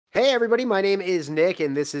Hey, everybody, my name is Nick,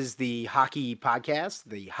 and this is the Hockey Podcast,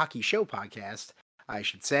 the Hockey Show Podcast, I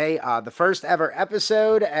should say. The first ever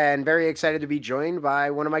episode, and very excited to be joined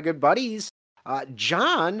by one of my good buddies,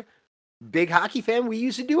 John, big hockey fan. We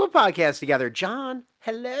used to do a podcast together. John,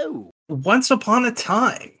 hello. Once upon a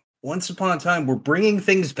time, we're bringing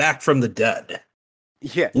things back from the dead.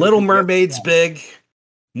 Yeah. Little Mermaid's big,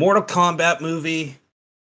 Mortal Kombat movie,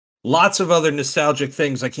 lots of other nostalgic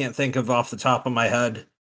things I can't think of off the top of my head.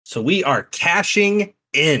 So we are cashing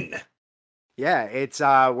in. Yeah, it's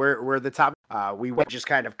we're the top. We were just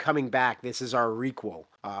kind of coming back. This is our requel.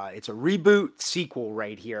 It's a reboot sequel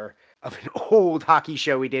right here of an old hockey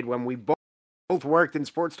show we did when we both worked in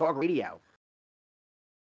sports talk radio.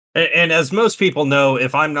 And as most people know,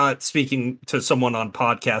 if I'm not speaking to someone on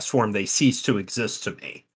podcast form, they cease to exist to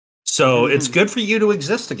me. So it's good for you to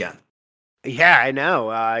exist again. Yeah, I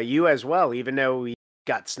know. You as well, even though we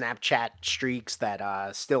got Snapchat streaks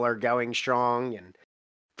that still are going strong and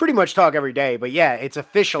pretty much talk every day. But yeah, it's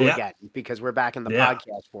official again because we're back in the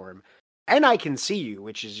podcast form. And I can see you,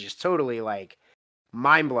 which is just totally like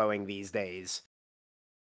mind-blowing these days.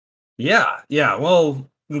 Yeah. Well,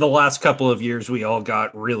 in the last couple of years, we all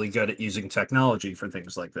got really good at using technology for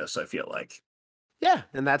things like this, I feel like. Yeah,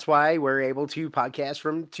 and that's why we're able to podcast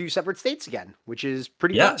from two separate states again, which is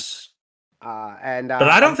pretty yes. Fun. But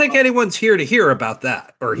I don't think anyone's here to hear about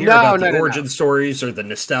that or hear about the origin stories or the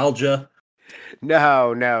nostalgia.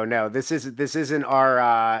 No. This isn't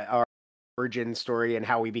our origin story and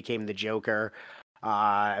how we became the Joker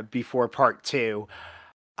before part 2.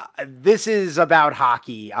 This is about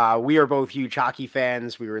hockey. We are both huge hockey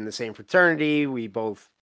fans. We were in the same fraternity. We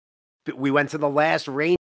went to the last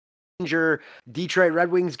Ranger Detroit Red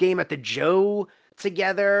Wings game at the Joe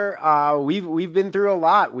together. We've been through a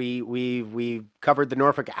lot. We covered the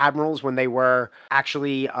Norfolk Admirals when they were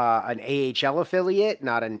actually an AHL affiliate,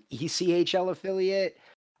 not an ECHL affiliate.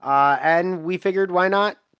 And we figured, why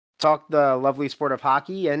not talk the lovely sport of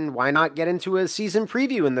hockey, and why not get into a season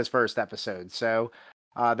preview in this first episode? So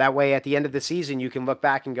that way, at the end of the season, you can look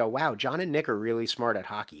back and go, wow, John and Nick are really smart at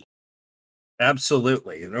hockey.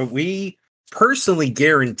 Absolutely. We personally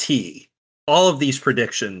guarantee all of these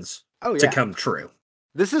predictions to come true.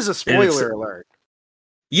 This is a spoiler alert.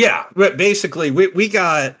 Yeah, but basically, when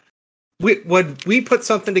we put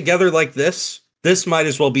something together like this might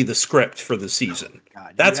as well be the script for the season.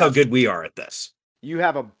 God, that's how good we are at this. You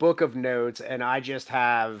have a book of notes, and I just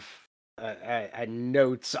have a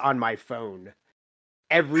notes on my phone.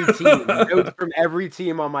 Every team, notes from every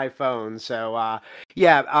team on my phone. So,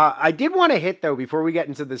 I did want to hit, though, before we get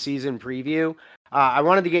into the season preview, I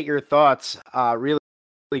wanted to get your thoughts really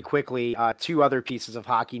quickly. 2 other pieces of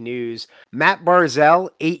hockey news. Matt Barzal,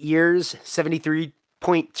 8 years,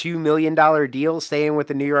 $73.2 million deal, staying with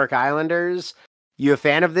the New York Islanders. You a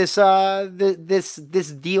fan of this this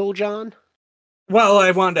deal, John? Well,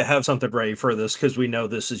 I wanted to have something ready for this because we know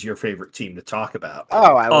this is your favorite team to talk about.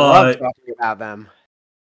 Oh, I love talking about them.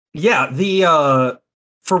 Yeah,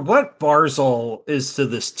 for what Barzal is to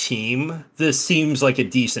this team, this seems like a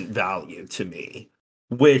decent value to me,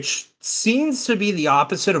 which seems to be the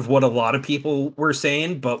opposite of what a lot of people were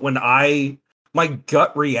saying. But my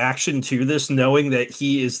gut reaction to this, knowing that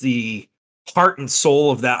he is the heart and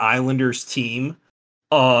soul of that Islanders team,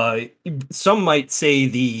 some might say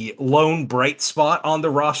the lone bright spot on the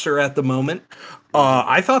roster at the moment.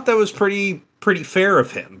 I thought that was pretty fair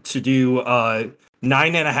of him to do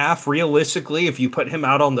 9.5. Realistically, if you put him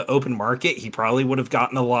out on the open market, he probably would have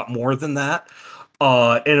gotten a lot more than that.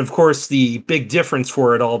 And of course, the big difference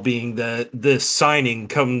for it all being that this signing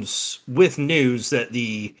comes with news that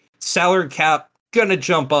the salary cap gonna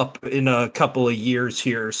jump up in a couple of years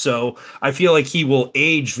here. So I feel like he will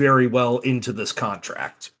age very well into this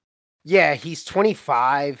contract. Yeah, he's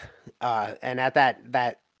 25, and at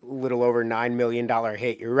that little over $9 million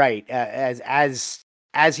hit, you're right.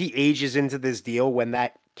 As he ages into this deal, when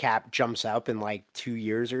that cap jumps up in like 2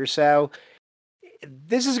 years or so,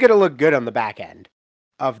 this is going to look good on the back end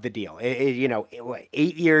of the deal. 8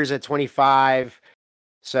 years at 25.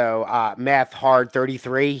 So math hard,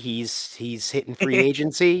 33. He's hitting free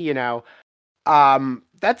agency.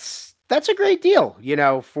 That's a great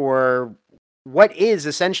deal. For what is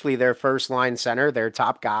essentially their first line center, their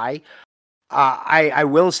top guy. I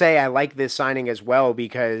will say I like this signing as well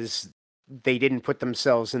because they didn't put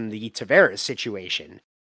themselves in the Tavares situation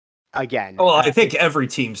again. Well, I think every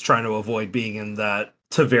team's trying to avoid being in that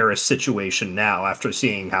Tavares situation now after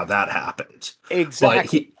seeing how that happened.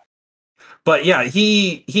 Exactly. But yeah,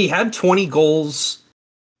 he had 20 goals,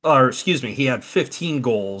 he had 15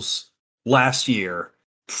 goals last year.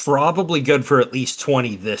 Probably good for at least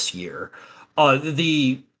 20 this year.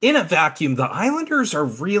 The in a vacuum, the Islanders are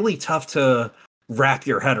really tough to wrap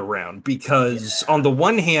your head around because on the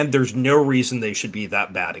one hand, there's no reason they should be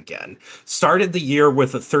that bad again. Started the year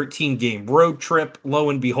with a 13-game road trip. Lo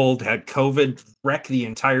and behold, had COVID wreck the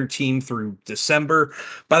entire team through December.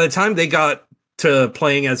 By the time they got to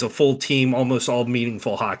playing as a full team, almost all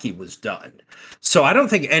meaningful hockey was done. So I don't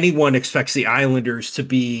think anyone expects the Islanders to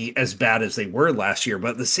be as bad as they were last year,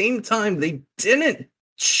 but at the same time, they didn't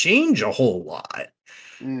change a whole lot.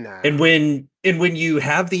 No. And when you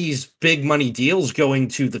have these big money deals going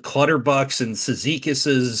to the Clutterbucks and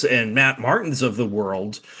Cizikises and Matt Martins of the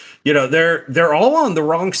world, they're all on the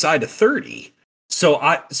wrong side of 30. So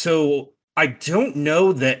I don't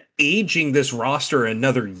know that aging this roster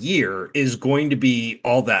another year is going to be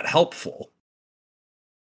all that helpful.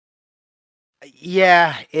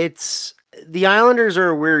 Yeah, the Islanders are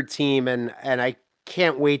a weird team, and I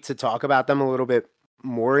can't wait to talk about them a little bit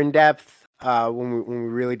more in depth when we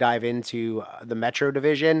really dive into the Metro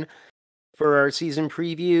division for our season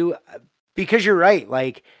preview, because you're right,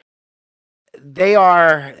 like they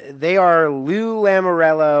are Lou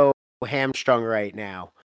Lamoriello hamstrung right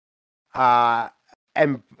now,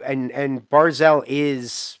 and Barzal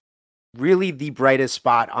is really the brightest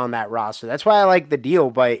spot on that roster. That's why I like the deal,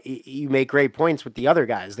 but you make great points with the other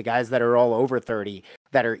guys, the guys that are all over 30,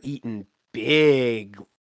 that are eating big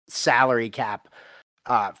salary cap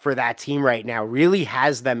for that team right now, really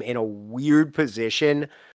has them in a weird position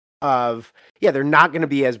of, they're not going to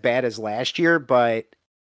be as bad as last year, but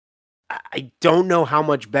I don't know how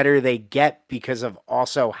much better they get because of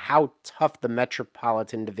also how tough the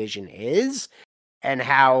Metropolitan Division is and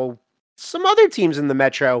how some other teams in the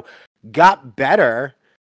Metro got better.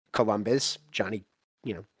 Columbus, Johnny,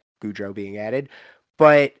 Gaudreau being added,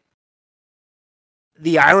 but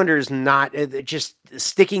the Islanders not just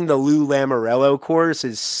sticking the Lou Lamoriello course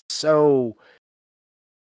is so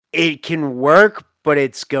it can work, but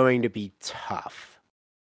it's going to be tough.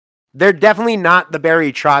 They're definitely not the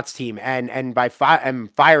Barry Trotz team, and by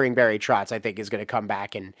firing Barry Trotz, I think is going to come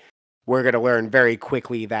back, and we're going to learn very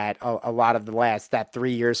quickly that a lot of that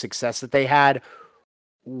 3-year success that they had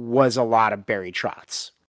was a lot of Barry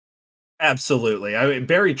Trotz. Absolutely. I mean,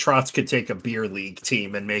 Barry Trotz could take a beer league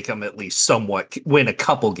team and make them at least somewhat win a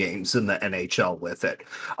couple games in the NHL with it.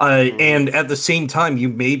 And at the same time, you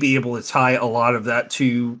may be able to tie a lot of that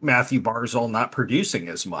to Matthew Barzal not producing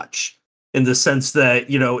as much, in the sense that,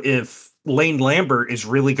 if Lane Lambert is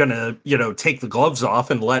really going to, take the gloves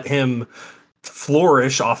off and let him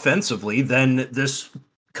flourish offensively, then this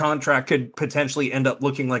contract could potentially end up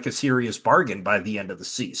looking like a serious bargain by the end of the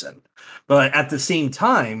season. But at the same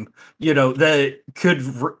time, the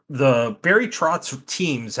Barry Trotz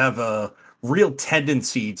teams have a real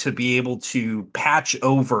tendency to be able to patch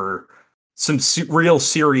over some real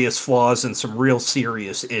serious flaws and some real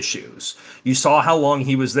serious issues. You saw how long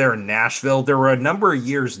he was there in Nashville. There were a number of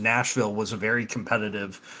years Nashville was a very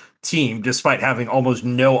competitive team, despite having almost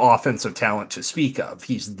no offensive talent to speak of.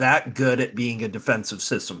 He's that good at being a defensive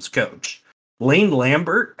systems coach. Lane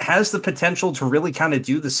Lambert has the potential to really kind of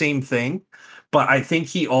do the same thing, but I think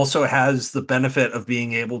he also has the benefit of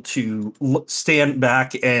being able to stand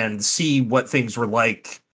back and see what things were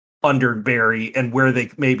like under Barry and where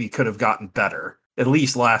they maybe could have gotten better, at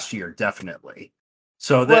least last year, definitely.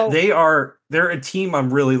 So they're a team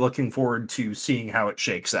I'm really looking forward to seeing how it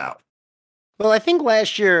shakes out. Well, I think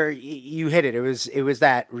last year you hit it. It was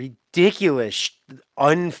that ridiculous,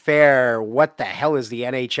 unfair, what the hell is the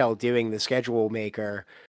NHL doing, the schedule maker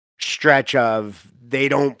stretch of they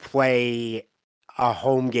don't play a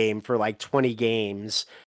home game for like 20 games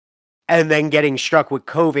and then getting struck with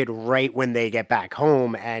COVID right when they get back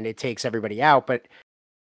home and it takes everybody out. But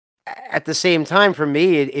at the same time, for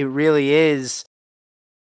me, it really is,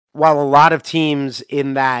 while a lot of teams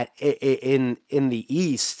in the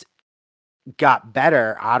East got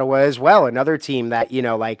better, Ottawa as well, another team that,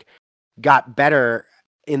 got better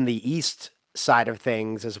in the East side of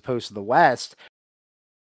things as opposed to the West.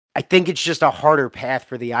 I think it's just a harder path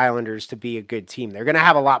for the Islanders to be a good team. They're going to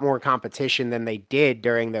have a lot more competition than they did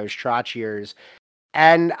during those Trotz years.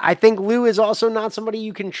 And I think Lou is also not somebody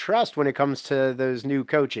you can trust when it comes to those new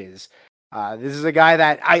coaches. This is a guy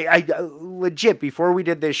that I legit, before we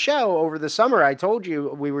did this show over the summer, I told you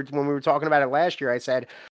when we were talking about it last year, I said,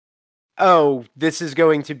 oh, this is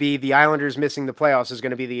going to be the Islanders missing the playoffs is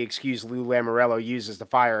going to be the excuse Lou Lamoriello uses to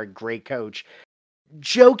fire a great coach.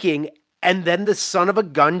 Joking. And then the son of a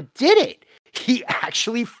gun did it. He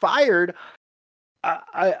actually fired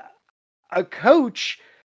a coach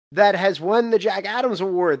that has won the Jack Adams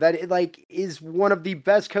Award, that is one of the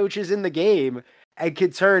best coaches in the game and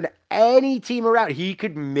could turn any team around. He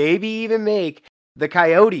could maybe even make the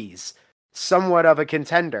Coyotes somewhat of a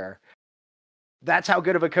contender. That's how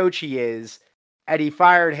good of a coach he is. And he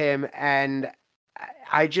fired him. And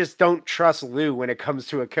I just don't trust Lou when it comes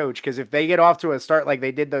to a coach, because if they get off to a start like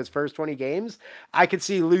they did those first 20 games, I could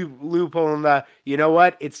see Lou pulling the, you know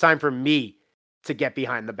what? It's time for me to get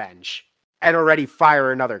behind the bench and already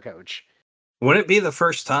fire another coach. Wouldn't it be the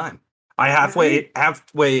first time? I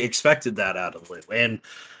halfway expected that out of Lou. And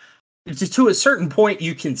to a certain point,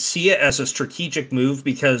 you can see it as a strategic move,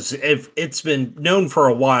 because if it's been known for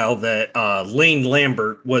a while that Lane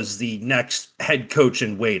Lambert was the next head coach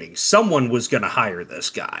in waiting. Someone was going to hire this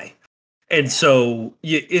guy. And so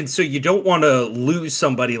you don't want to lose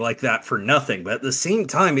somebody like that for nothing. But at the same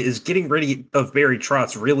time, is getting rid of Barry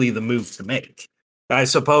Trotz really the move to make? I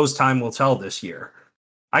suppose time will tell this year.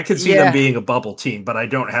 I could see them being a bubble team, but I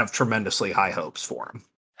don't have tremendously high hopes for them.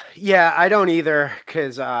 Yeah, I don't either,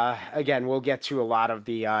 because, again, we'll get to a lot of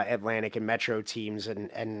the Atlantic and Metro teams,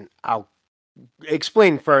 and I'll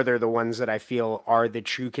explain further the ones that I feel are the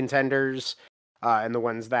true contenders, and the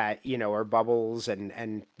ones that, are bubbles,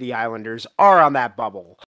 and the Islanders are on that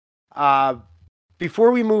bubble.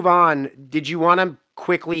 Before we move on, did you want to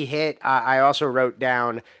quickly hit, I also wrote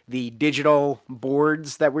down the digital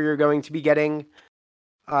boards that we are going to be getting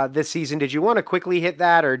this season. Did you want to quickly hit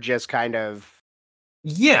that, or just kind of...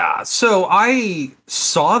 Yeah, so I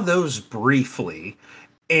saw those briefly,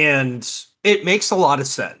 and it makes a lot of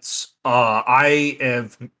sense.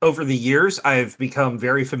 Over the years, I've become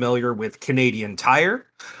very familiar with Canadian Tire.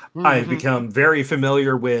 Mm-hmm. I've become very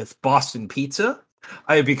familiar with Boston Pizza.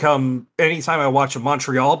 Anytime I watch a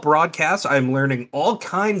Montreal broadcast, I'm learning all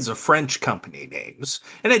kinds of French company names.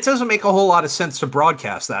 And it doesn't make a whole lot of sense to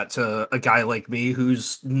broadcast that to a guy like me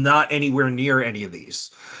who's not anywhere near any of these.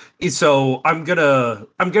 So I'm gonna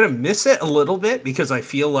miss it a little bit, because I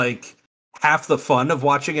feel like half the fun of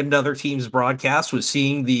watching another team's broadcast was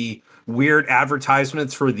seeing the weird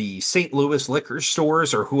advertisements for the St. Louis liquor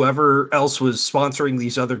stores or whoever else was sponsoring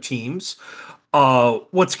these other teams.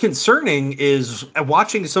 What's concerning is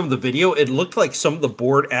watching some of the video, it looked like some of the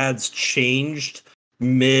board ads changed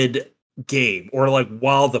mid-game, or like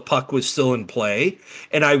while the puck was still in play.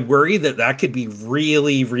 And I worry that could be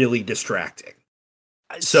really, really distracting.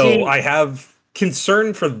 So I have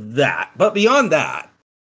concern for that. But beyond that,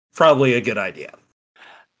 probably a good idea.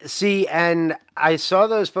 See, and I saw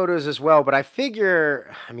those photos as well, but I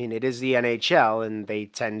figure, it is the NHL, and they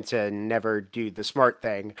tend to never do the smart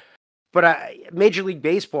thing. But Major League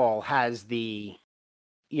Baseball has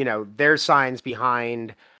their signs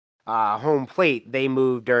behind home plate. They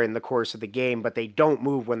move during the course of the game, but they don't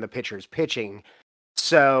move when the pitcher's pitching.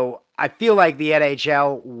 So I feel like the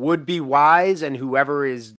NHL would be wise, and whoever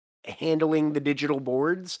is handling the digital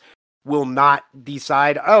boards will not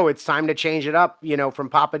decide, oh, it's time to change it up, from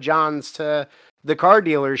Papa John's to the car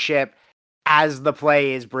dealership as the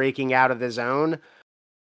play is breaking out of the zone,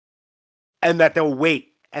 and that they'll wait.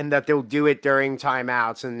 And that they'll do it during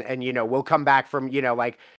timeouts, and we'll come back from,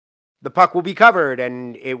 like, the puck will be covered,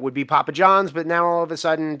 and it would be Papa John's, but now all of a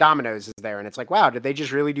sudden Domino's is there, and it's like, wow, did they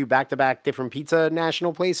just really do back-to-back different pizza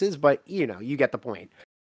national places? But, you get the point.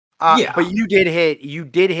 Yeah. But you did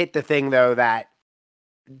hit the thing, though, that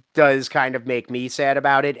does kind of make me sad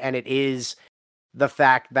about it, and it is the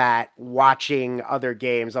fact that watching other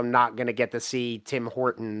games, I'm not going to get to see Tim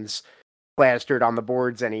Hortons plastered on the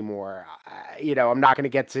boards anymore. I'm not going to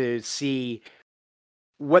get to see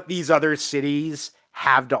what these other cities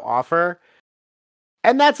have to offer.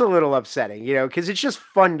 And that's a little upsetting, because it's just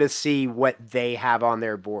fun to see what they have on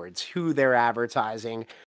their boards, who they're advertising.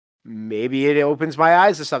 Maybe it opens my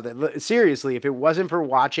eyes to something. Seriously, if it wasn't for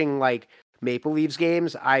watching like Maple Leafs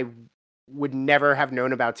games, I would never have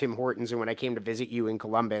known about Tim Hortons. And when I came to visit you in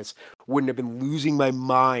Columbus, wouldn't have been losing my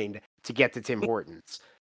mind to get to Tim Hortons.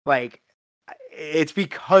 Like, it's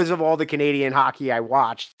because of all the Canadian hockey I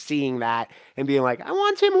watched, seeing that and being like, I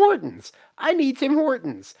want Tim Hortons. I need Tim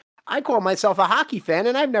Hortons. I call myself a hockey fan,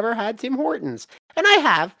 and I've never had Tim Hortons. And I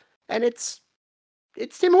have, and it's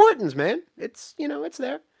Tim Hortons, man. It's, it's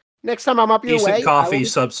there. Next time I'm up your way. Decent coffee,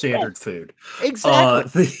 substandard food.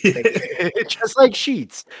 Exactly. Just like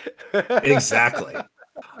Sheets. Exactly.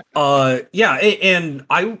 Yeah, and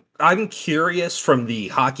I'm curious from the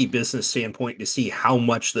hockey business standpoint to see how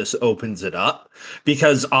much this opens it up,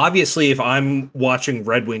 because obviously if I'm watching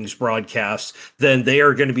Red Wings broadcasts, then they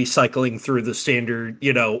are going to be cycling through the standard,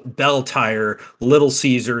 Bell Tire, Little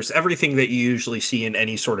Caesars, everything that you usually see in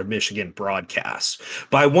any sort of Michigan broadcast.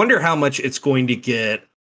 But I wonder how much it's going to get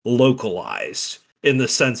localized, in the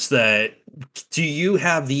sense that, do you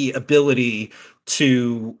have the ability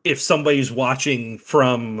to, if somebody's watching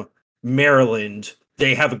from Maryland,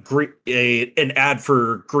 they have an ad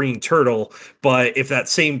for Green Turtle, but if that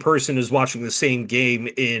same person is watching the same game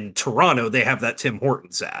in Toronto, they have that Tim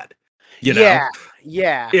Hortons ad. You know,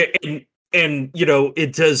 yeah. and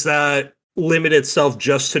it does that limit itself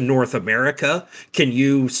just to North America? Can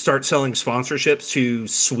you start selling sponsorships to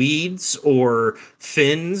Swedes or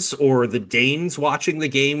Finns or the Danes watching the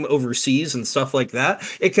game overseas and stuff like that?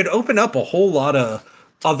 It could open up a whole lot of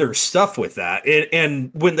other stuff with that.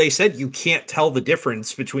 And when they said you can't tell the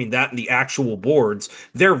difference between that and the actual boards,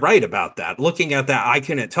 they're right about that. Looking at that, I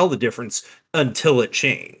couldn't tell the difference until it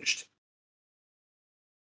changed.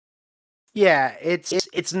 Yeah,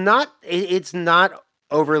 it's not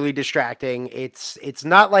overly distracting. It's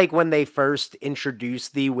not like when they first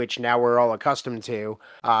introduced which now we're all accustomed to,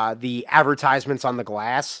 the advertisements on the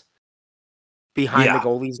glass behind the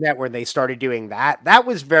goalie's net where they started doing that. That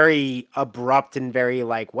was very abrupt and very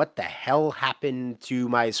like, what the hell happened to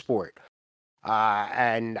my sport?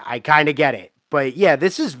 And I kind of get it. But yeah,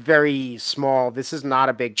 this is very small. This is not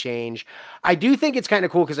a big change. I do think it's kind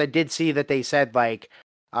of cool because I did see that they said like,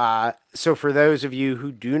 so for those of you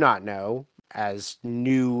who do not know, as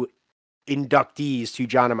new inductees to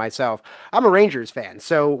John and myself, I'm a Rangers fan.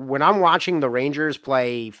 So when I'm watching the Rangers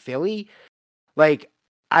play Philly, like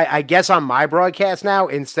I guess on my broadcast now,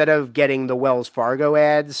 instead of getting the Wells Fargo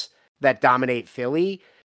ads that dominate Philly,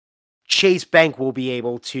 Chase Bank will be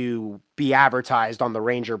able to be advertised on the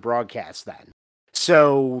Ranger broadcast then.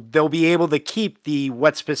 So they'll be able to keep the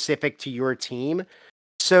what's specific to your team.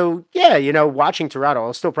 So yeah, watching Toronto,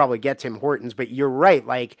 I'll still probably get Tim Hortons, but you're right.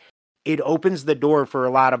 Like it opens the door for a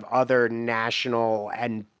lot of other national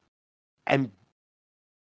and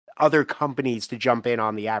other companies to jump in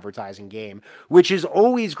on the advertising game, which is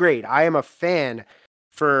always great. I am a fan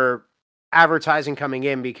for advertising coming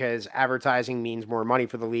in because advertising means more money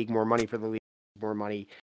for the league, more money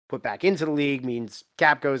put back into the league means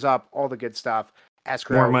cap goes up, all the good stuff.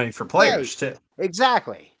 Escrow, more money for players too.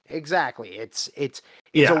 Exactly. It's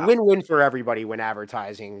a win-win for everybody when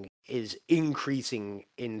advertising is increasing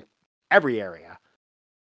in every area.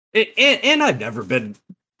 And I've never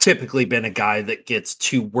typically been a guy that gets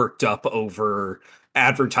too worked up over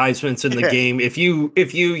advertisements in the game. If you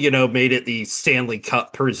made it the Stanley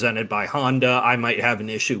Cup presented by Honda, I might have an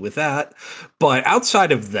issue with that. But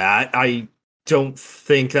outside of that, I don't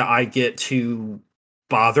think that I get too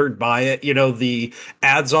bothered by it. The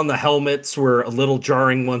ads on the helmets were a little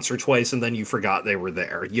jarring once or twice, and then you forgot they were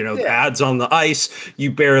there. The ads on the ice,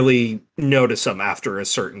 you barely notice them after a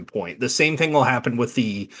certain point. The same thing will happen with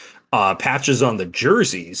the patches on the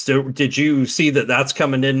jerseys. Did you see that that's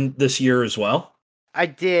coming in this year as well? I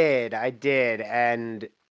did. And,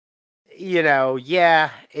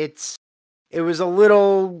 it was a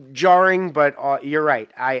little jarring, but you're right.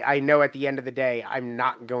 I know at the end of the day, I'm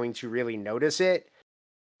not going to really notice it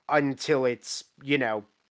until it's,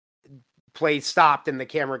 play stopped and the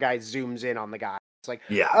camera guy zooms in on the guy. It's like,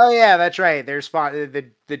 oh yeah, that's right.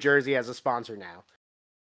 The jersey has a sponsor now.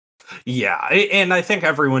 Yeah, and I think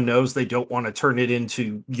everyone knows they don't want to turn it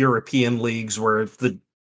into European leagues where the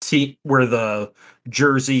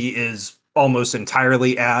jersey is almost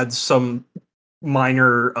entirely ads. Some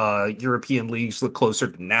minor European leagues look closer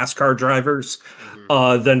to NASCAR drivers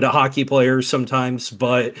than to hockey players sometimes,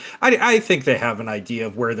 but I think they have an idea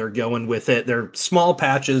of where they're going with it. They're small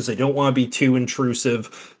patches. They don't want to be too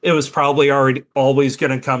intrusive. It was probably always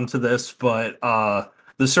going to come to this, but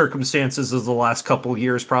the circumstances of the last couple of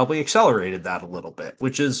years probably accelerated that a little bit,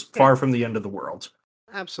 which is far from the end of the world.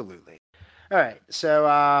 Absolutely. All right,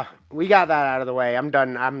 so we got that out of the way. I'm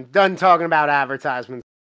done talking about advertisements.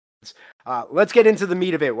 Let's get into the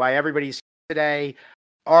meat of it. Why everybody's here today.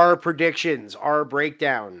 Our predictions, our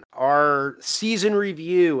breakdown, our season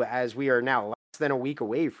review, as we are now less than a week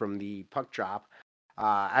away from the puck drop.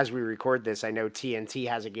 As we record this, I know TNT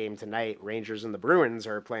has a game tonight. Rangers and the Bruins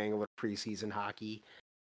are playing a little preseason hockey.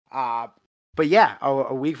 But yeah,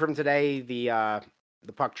 a week from today, the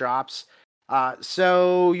puck drops.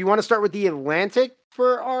 So you want to start with the Atlantic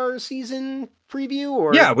for our season preview,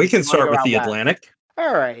 or yeah, we can start with the Atlantic.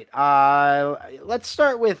 All right. Let's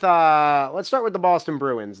start with the Boston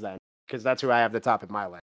Bruins then, because that's who I have the top of my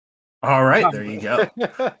list. All right, there you go.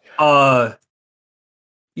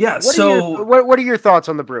 Yeah. What are your thoughts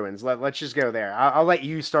on the Bruins? Let's just go there. I'll let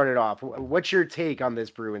you start it off. What's your take on this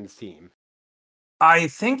Bruins team? I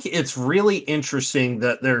think it's really interesting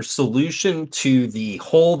that their solution to the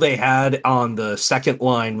hole they had on the second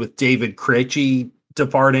line with David Krejci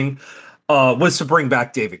departing was to bring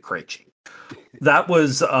back David Krejci. That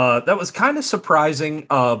was kind of surprising,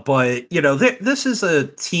 but this is a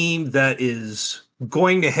team that is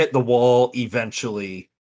going to hit the wall eventually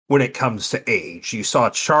when it comes to age. You saw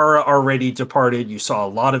Chara already departed. You saw a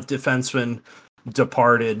lot of defensemen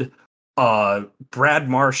departed. Brad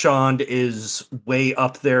Marchand is way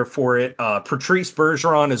up there for it. Patrice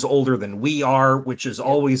Bergeron is older than we are, which is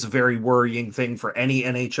always a very worrying thing for any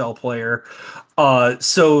NHL player.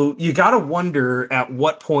 So you got to wonder at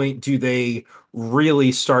what point do they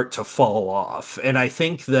really start to fall off. And I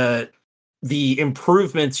think that the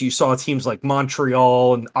improvements you saw teams like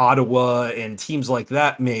Montreal and Ottawa and teams like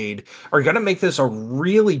that made are going to make this a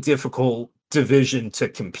really difficult division to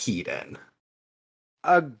compete in.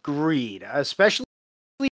 Agreed, especially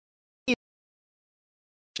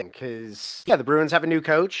because the Bruins have a new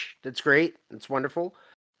coach. That's great. It's wonderful,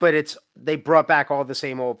 but they brought back all the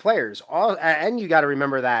same old players. And you got to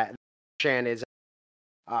remember that Shan is,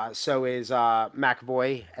 so is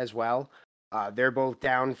McAvoy as well. They're both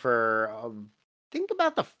down for think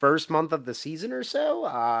about the first month of the season or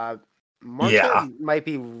so. March might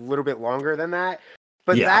be a little bit longer than that,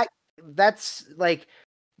 but that's like.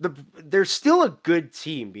 They're still a good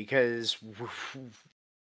team because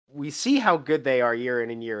we see how good they are year in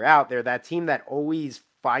and year out. They're that team that always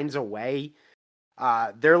finds a way.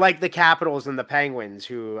 They're like the Capitals and the Penguins,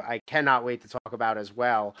 who I cannot wait to talk about as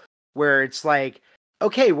well, where it's like,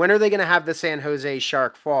 okay, when are they going to have the San Jose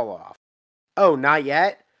Shark fall off? Oh, not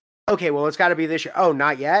yet? Okay, well, it's got to be this year. Oh,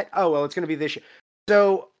 not yet? Oh, well, it's going to be this year.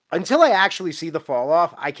 So until I actually see the fall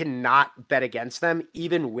off, I cannot bet against them,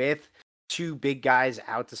 even with two big guys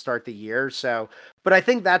out to start the year. So, but I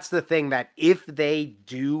think that's the thing, that if they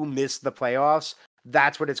do miss the playoffs,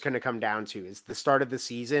 that's what it's going to come down to, is the start of the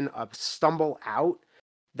season, a stumble out.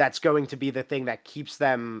 That's going to be the thing that keeps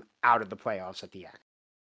them out of the playoffs at the end.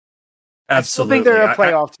 Absolutely. I still think they're a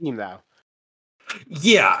playoff team though.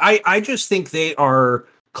 Yeah. I just think they are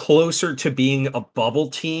closer to being a bubble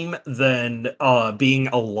team than being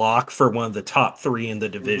a lock for one of the top three in the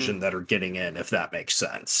division that are getting in, if that makes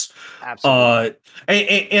sense. Absolutely.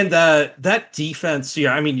 And that defense,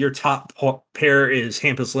 I mean, your top pair is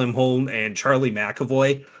Hampus Lindholm and Charlie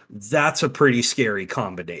McAvoy. That's a pretty scary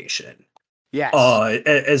combination. Yes.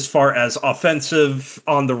 As far as offensive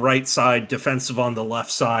on the right side, defensive on the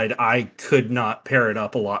left side, I could not pair it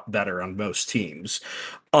up a lot better on most teams.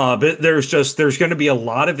 But there's going to be a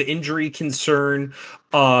lot of injury concern.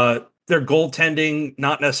 Their goaltending,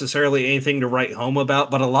 not necessarily anything to write home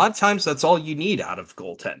about, but a lot of times that's all you need out of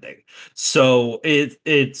goaltending. So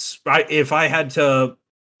if I had to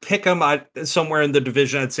pick them somewhere in the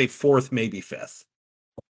division, I'd say fourth, maybe fifth.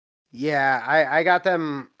 Yeah, I got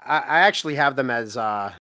them. I actually have them as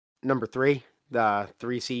number 3, the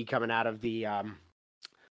 3 seed coming out of the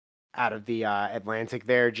Atlantic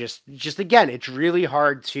there. Just again, it's really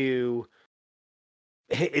hard to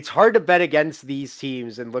bet against these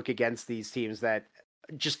teams and look against these teams that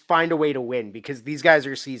just find a way to win, because these guys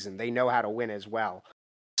are seasoned. They know how to win as well.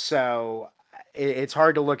 So it's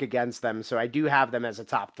hard to look against them. So I do have them as a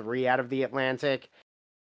top 3 out of the Atlantic.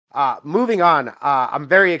 Moving on, I'm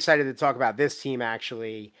very excited to talk about this team,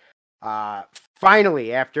 actually.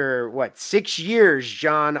 Finally, after 6 years,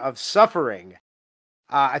 John, of suffering,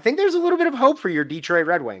 I think there's a little bit of hope for your Detroit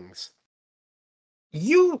Red Wings.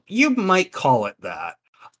 You might call it that.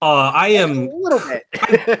 I am a little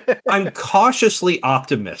bit. I'm cautiously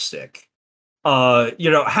optimistic.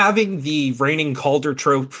 Having the reigning Calder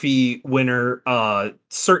Trophy winner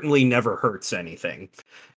certainly never hurts anything.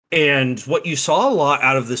 And what you saw a lot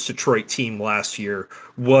out of this Detroit team last year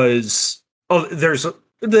was,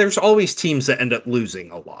 there's always teams that end up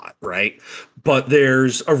losing a lot, right? But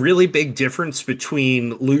there's a really big difference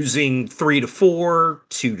between losing 3-4,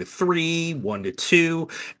 2-3,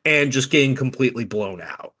 1-2, and just getting completely blown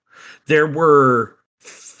out. There were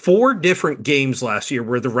 4 different games last year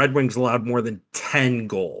where the Red Wings allowed more than 10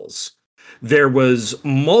 goals. There was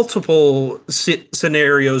multiple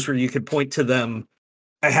scenarios where you could point to them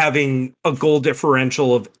having a goal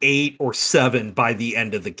differential of 8 or 7 by the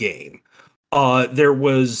end of the game. There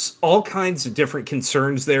was all kinds of different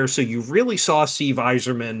concerns there. So you really saw Steve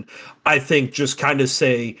Yzerman, I think, just kind of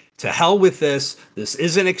say, to hell with this. This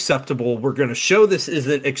isn't acceptable. We're going to show this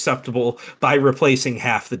isn't acceptable by replacing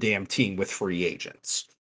half the damn team with free agents.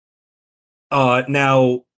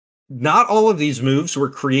 Now, not all of these moves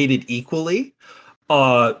were created equally.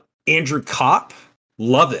 Andrew Kopp,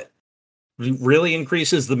 love it. Really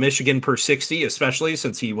increases the Michigan per 60, especially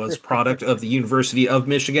since he was product of the University of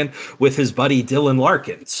Michigan with his buddy Dylan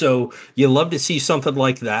Larkin. So you love to see something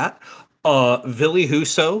like that. Ville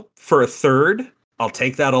Husso for a third. I'll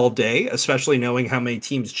take that all day, especially knowing how many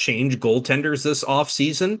teams change goaltenders this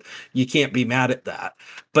offseason. You can't be mad at that.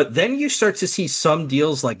 But then you start to see some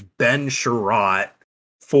deals like Ben Sherratt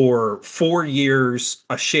for 4 years,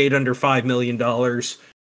 a shade under $5 million,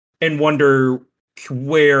 and wonder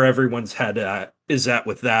where everyone's head is at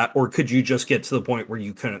with that? Or could you just get to the point where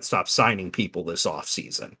you couldn't stop signing people this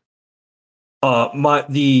offseason?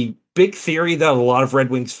 The big theory that a lot of Red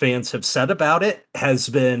Wings fans have said about it has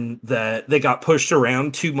been that they got pushed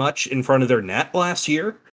around too much in front of their net last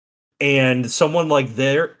year, and someone like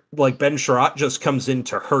Ben Sherratt just comes in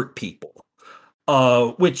to hurt people,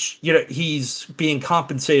 which he's being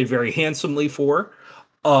compensated very handsomely for.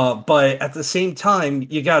 But at the same time,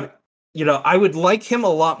 I would like him a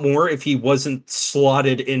lot more if he wasn't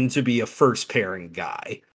slotted in to be a first pairing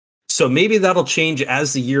guy. So maybe that'll change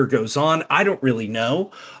as the year goes on. I don't really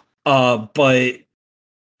know. But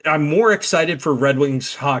I'm more excited for Red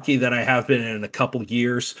Wings hockey than I have been in a couple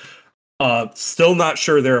years. Still not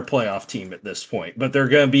sure they're a playoff team at this point, but they're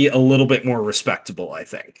going to be a little bit more respectable, I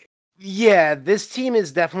think. Yeah, this team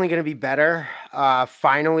is definitely going to be better.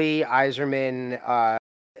 Finally, Yzerman.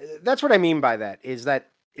 That's what I mean by that, is that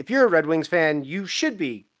if you're a Red Wings fan, you should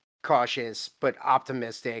be cautious but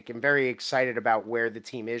optimistic and very excited about where the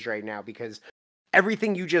team is right now, because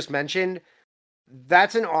everything you just mentioned,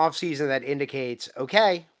 that's an offseason that indicates,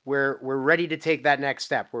 okay, we're ready to take that next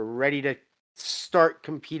step. We're ready to start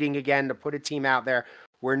competing again, to put a team out there.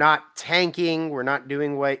 We're not tanking. We're not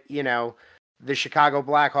doing what, the Chicago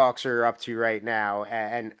Blackhawks are up to right now,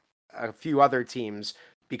 and a few other teams,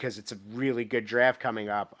 because it's a really good draft coming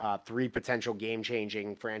up. 3 potential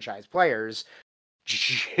game-changing franchise players.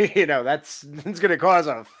 That's going to cause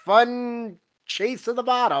a fun chase to the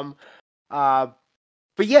bottom. But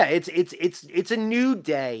yeah, it's a new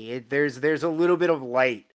day. There's a little bit of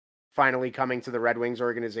light finally coming to the Red Wings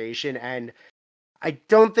organization, and I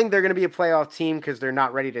don't think they're going to be a playoff team because they're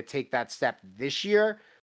not ready to take that step this year.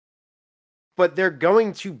 But they're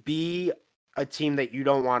going to be a team that you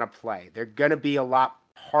don't want to play. They're going to be a lot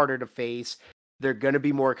harder to face. They're going to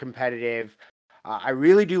be more competitive. I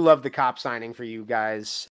really do love the Cop signing for you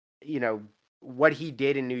guys. What he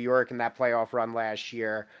did in New York in that playoff run last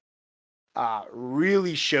year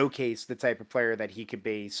really showcased the type of player that he could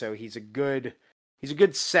be. So he's a good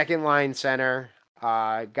second line center,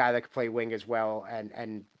 guy that could play wing as well.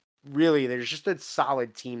 And really, there's just a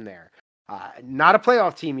solid team there. Not a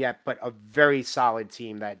playoff team yet, but a very solid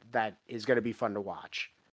team that is going to be fun to watch.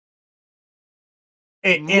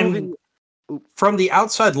 And from the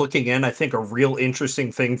outside looking in, I think a real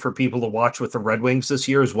interesting thing for people to watch with the Red Wings this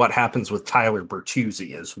year is what happens with Tyler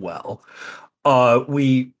Bertuzzi as well.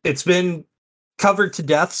 It's been covered to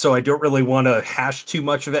death, so I don't really want to hash too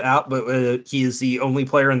much of it out, but he is the only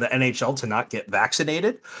player in the NHL to not get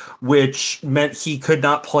vaccinated, which meant he could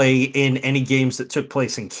not play in any games that took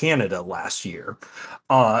place in Canada last year.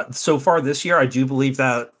 So far this year, I do believe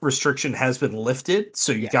that restriction has been lifted,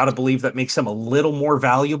 so you got to believe that makes him a little more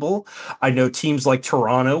valuable. I know teams like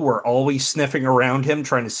Toronto were always sniffing around him,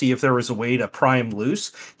 trying to see if there was a way to pry him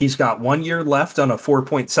loose. He's got 1 year left on a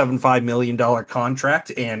 $4.75 million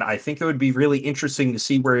contract, and I think it would be really interesting to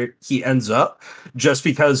see where he ends up, just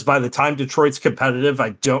because by the time Detroit's competitive, I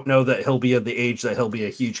don't know that he'll be at the age that he'll be a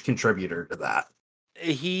huge contributor to that.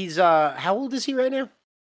 He's how old is he right now?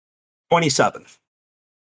 27.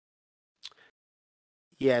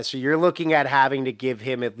 Yeah, so you're looking at having to give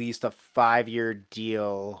him at least a 5-year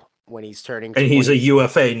deal when he's turning 20. And he's a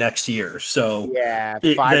UFA next year, so yeah,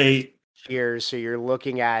 5 years, so you're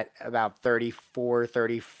looking at about 34,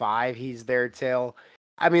 35 he's there till.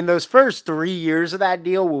 I mean, those first 3 years of that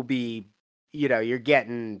deal will be, you're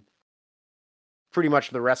getting pretty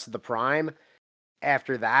much the rest of the prime.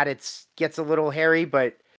 After that, it gets a little hairy,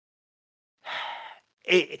 but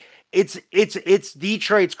it's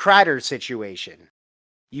Detroit's Kreider situation.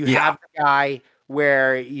 You have a guy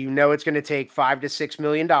where it's going to take $5 to $6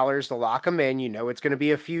 million to lock him in. It's going to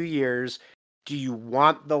be a few years. Do you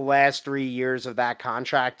want the last 3 years of that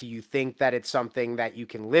contract? Do you think that it's something that you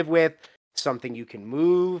can live with, something you can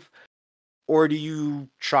move? Or do you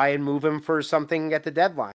try and move him for something at the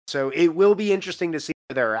deadline? So it will be interesting to see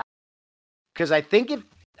where they're at. Because I think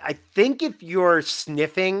if you're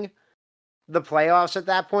sniffing the playoffs at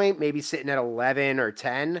that point, maybe sitting at 11 or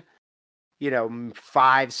 10,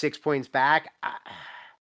 5-6 points back, I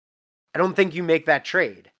don't think you make that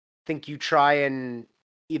trade. I think you try and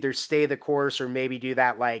either stay the course or maybe do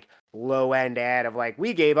that like low end ad of like,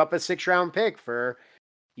 we gave up a 6th-round pick for,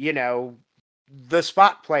 the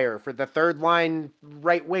spot player for the 3rd line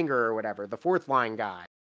right winger or whatever, the 4th line guy,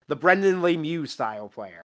 the Brendan Lemieux style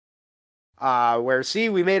player. Where,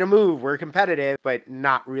 we made a move, we're competitive, but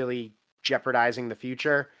not really jeopardizing the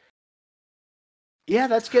future. Yeah,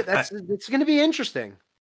 that's good. It's going to be interesting.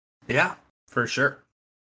 Yeah, for sure.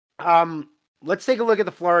 let's take a look at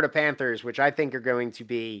the Florida Panthers, which I think are going to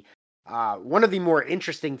be one of the more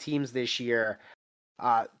interesting teams this year.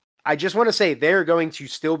 I just want to say they're going to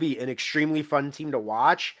still be an extremely fun team to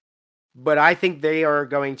watch, but I think they are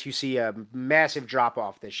going to see a massive drop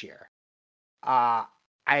off this year. I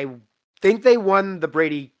think they won the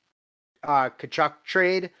Brady Tkachuk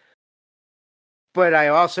trade, but I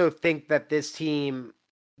also think that this team,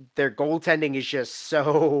 their goaltending is just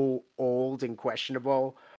so old and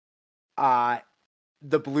questionable.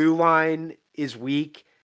 The blue line is weak,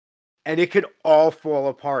 and it could all fall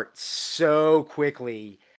apart so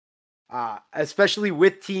quickly, especially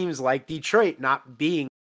with teams like Detroit not being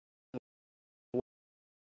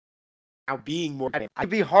more. It'd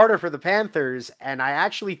be harder for the Panthers, and I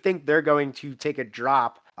actually think they're going to take a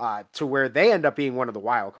drop to where they end up being one of the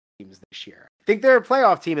wild teams this year. I think they're a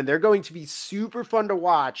playoff team, and they're going to be super fun to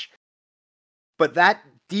watch, but that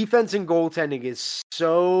defense and goaltending is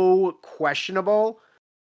so questionable.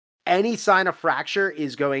 Any sign of fracture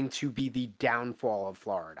is going to be the downfall of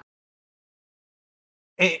Florida.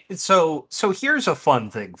 So here's a fun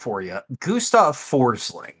thing for you. Gustav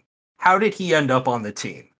Forsling. How did he end up on the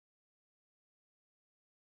team?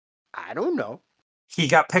 I don't know. He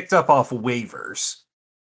got picked up off waivers,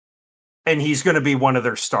 and he's going to be one of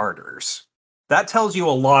their starters. That tells you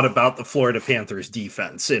a lot about the Florida Panthers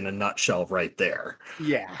defense in a nutshell right there.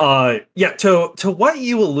 Yeah. To what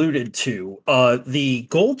you alluded to, the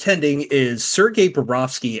goaltending is Sergei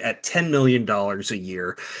Bobrovsky at $10 million a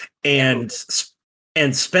year, and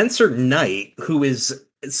Spencer Knight, who is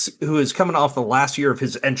coming off the last year of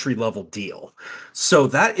his entry-level deal. So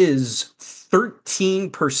that is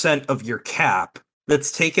 13% of your cap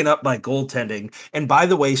that's taken up by goaltending. And by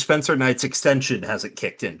the way, Spencer Knight's extension hasn't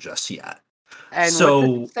kicked in just yet. And so, with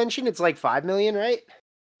the extension, it's like $5 million, right?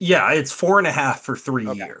 Yeah, it's 4.5 for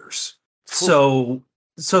 3 years. So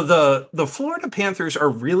the Florida Panthers are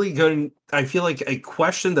really good. I feel like a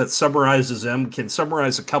question that summarizes them can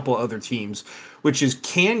summarize a couple other teams, which is,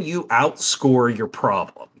 can you outscore your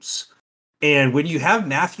problems? And when you have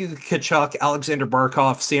Matthew Tkachuk, Alexander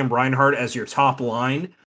Barkov, Sam Reinhart as your top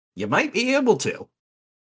line, you might be able to.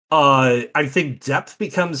 I think depth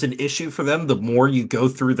becomes an issue for them the more you go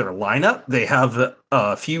through their lineup. They have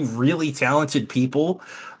a few really talented people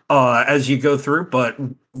as you go through, but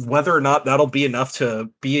whether or not that'll be enough to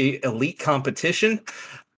be elite competition,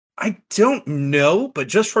 I don't know. But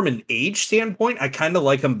just from an age standpoint, I kind of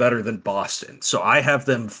like them better than Boston. So I have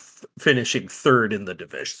them finishing third in the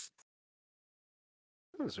division.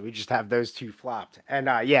 So we just have those two flopped. And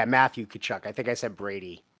Matthew Tkachuk. I think I said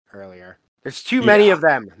Brady earlier. There's too many of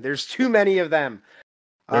them. There's too many of them.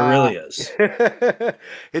 There really is.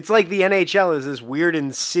 It's like the NHL is this weird,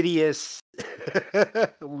 insidious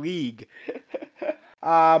league.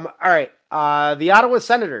 All right. The Ottawa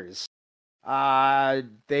Senators.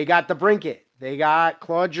 They got DeBrincat. They got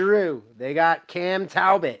Claude Giroux. They got Cam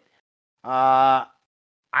Talbot. I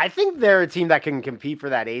think they're a team that can compete for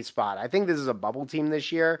that 8th spot. I think this is a bubble team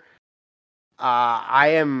this year. I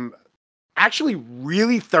am actually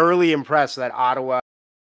really thoroughly impressed that Ottawa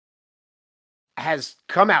has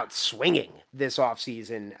come out swinging this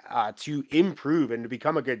offseason to improve and to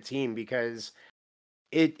become a good team, because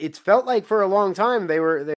it's felt like for a long time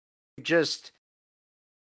they're there.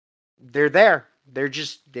 They're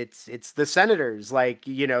just, it's the Senators, like,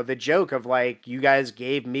 you know, the joke of like, you guys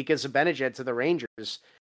gave Mika Zibanejad to the Rangers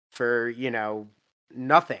for, you know,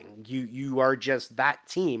 nothing. You are just that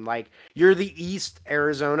team. Like, you're the East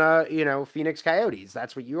Arizona, you know, Phoenix Coyotes.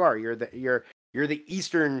 That's what you are. You're the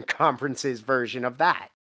Eastern Conference's version of that.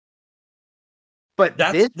 But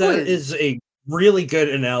that is a really good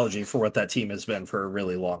analogy for what that team has been for a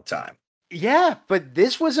really long time. Yeah, but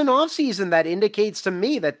this was an offseason that indicates to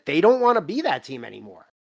me that they don't want to be that team anymore.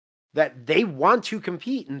 That they want to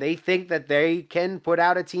compete, and they think that they can put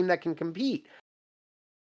out a team that can compete.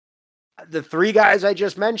 The 3 guys I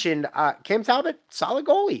just mentioned, Cam Talbot, solid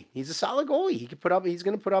goalie. He's a solid goalie. He can put up, he's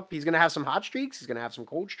going to have some hot streaks. He's going to have some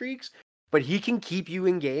cold streaks, but he can keep you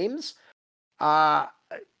in games.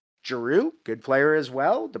 Giroux, good player as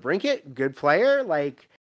well. DeBrincat, good player. Like,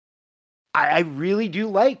 I really do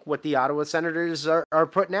like what the Ottawa Senators are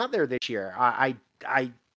putting out there this year. I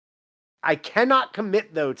cannot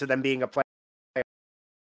commit, though, to them being a player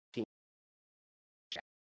team.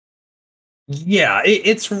 Yeah,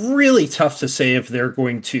 it's really tough to say if they're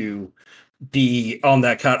going to be on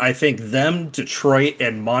that cut. I think them, Detroit,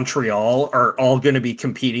 and Montreal are all going to be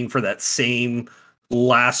competing for that same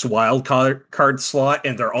last wild card slot,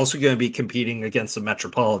 and they're also going to be competing against the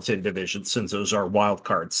Metropolitan Division, since those are wild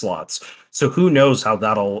card slots. So who knows how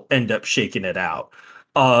that'll end up shaking it out.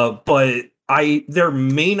 But there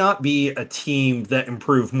may not be a team that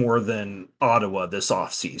improved more than Ottawa this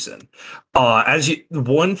offseason.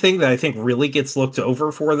 One thing that I think really gets looked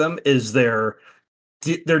over for them is their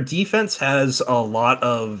defense has a lot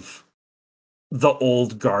of the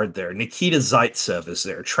old guard there. Nikita Zaitsev is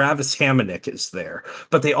there. Travis Hamonic is there.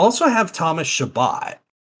 But they also have Thomas Chabot,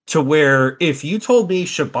 to where if you told me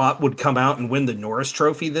Chabot would come out and win the Norris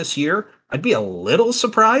Trophy this year, I'd be a little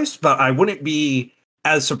surprised, but I wouldn't be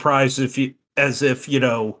as surprised as if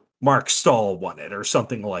Mark Stahl won it or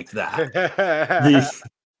something like that.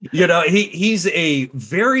 He's a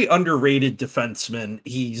very underrated defenseman.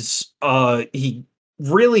 He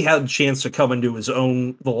really had a chance to come into his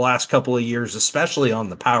own the last couple of years, especially on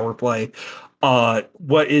the power play.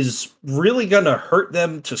 What is really going to hurt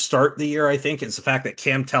them to start the year, I think, is the fact that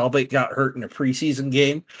Cam Talbot got hurt in a preseason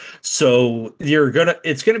game. So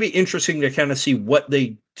it's going to be interesting to kind of see what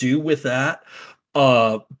they do with that.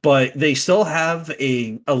 But they still have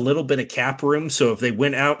a little bit of cap room. So if they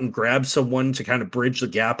went out and grabbed someone to kind of bridge the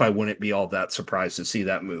gap, I wouldn't be all that surprised to see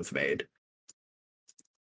that move made.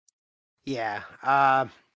 Yeah.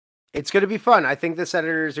 It's going to be fun. I think the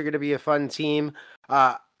Senators are going to be a fun team.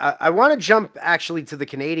 I want to jump actually to the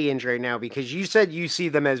Canadiens right now, because you said you see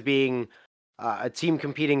them as being a team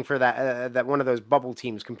competing for that one of those bubble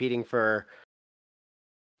teams competing for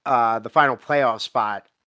the final playoff spot.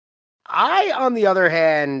 I, on the other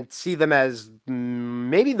hand, see them as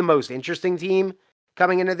maybe the most interesting team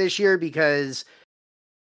coming into this year, because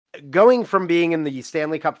going from being in the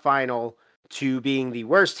Stanley Cup final to being the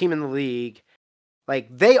worst team in the league,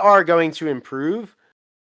 like, they are going to improve.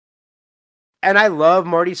 And I love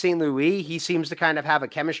Marty St. Louis. He seems to kind of have a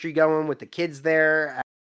chemistry going with the kids there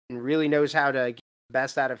and really knows how to get the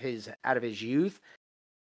best out of his youth.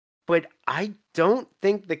 But I don't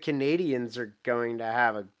think the Canadiens are going to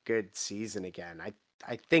have a good season again.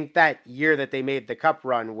 I think that year that they made the cup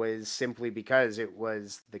run was simply because it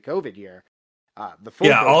was the COVID year.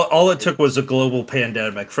 All it took was a global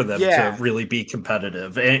pandemic for them to really be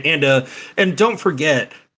competitive. And don't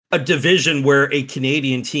forget, a division where a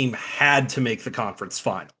Canadian team had to make the conference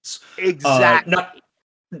finals. Exactly.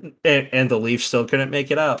 And the Leafs still couldn't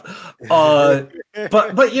make it out. But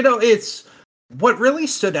it's what really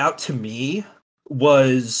stood out to me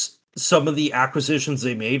was some of the acquisitions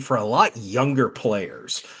they made for a lot younger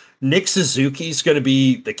players. Nick Suzuki's going to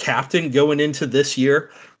be the captain going into this year.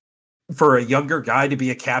 For a younger guy to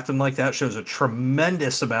be a captain like that shows a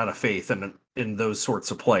tremendous amount of faith in those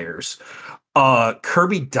sorts of players.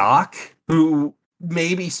 Kirby Dach, who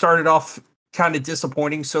maybe started off kind of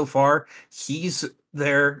disappointing so far, he's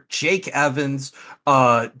there. Jake Evans.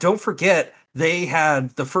 Don't forget, they had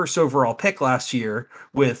the first overall pick last year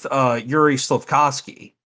with Yuri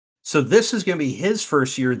Slafkovsky. So this is going to be his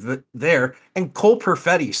first year there. And Cole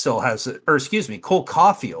Perfetti Cole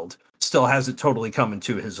Caulfield still hasn't totally come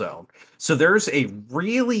into his own. So there's a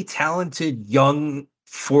really talented young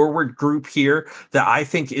forward group here that I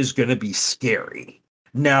think is going to be scary.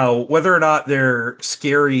 Now, whether or not they're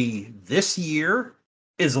scary this year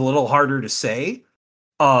is a little harder to say.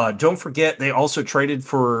 Don't forget, they also traded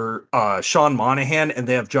for Sean Monahan, and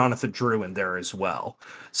they have Jonathan Drew in there as well.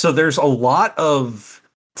 So there's a lot of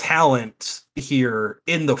talent here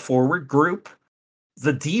in the forward group.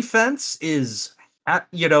 The defense is,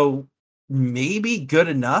 maybe good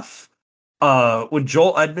enough. When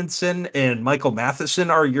Joel Edmondson and Michael Matheson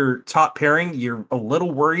are your top pairing, you're a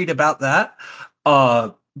little worried about that.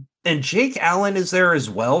 And Jake Allen is there as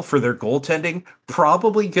well for their goaltending.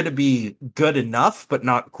 Probably going to be good enough, but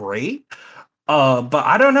not great. But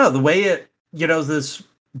I don't know. The way this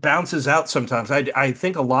bounces out sometimes, I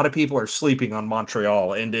think a lot of people are sleeping on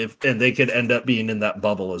Montreal, and they could end up being in that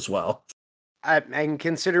bubble as well. And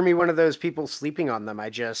consider me one of those people sleeping on them. I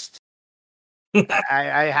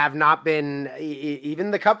have not been,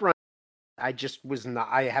 even the cup run, I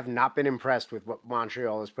have not been impressed with what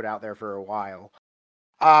Montreal has put out there for a while.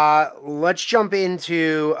 Let's jump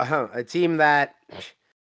into a team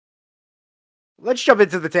let's jump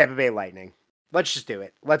into the Tampa Bay Lightning. Let's just do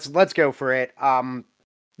it. Let's go for it.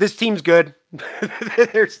 This team's good.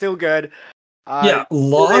 They're still good. They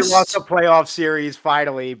lost a playoff series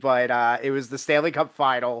finally, but it was the Stanley Cup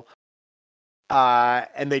final.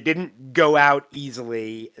 And they didn't go out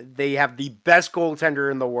easily. They have the best goaltender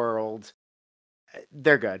in the world.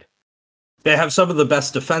 They're good. They have some of the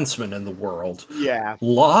best defensemen in the world. Yeah.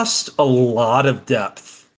 Lost a lot of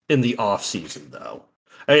depth in the offseason, though.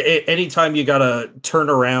 Anytime you got to turn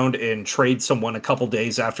around and trade someone a couple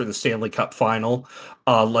days after the Stanley Cup final,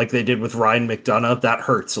 like they did with Ryan McDonough, that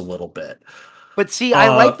hurts a little bit. But see, I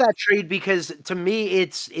like that trade because to me,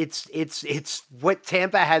 it's what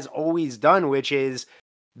Tampa has always done, which is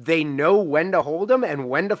they know when to hold them and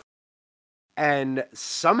when to, and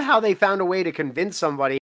somehow they found a way to convince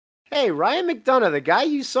somebody, hey, Ryan McDonough, the guy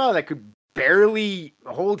you saw that could barely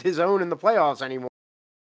hold his own in the playoffs anymore,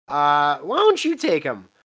 why don't you take him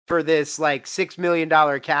for this like $6 million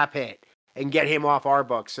cap hit and get him off our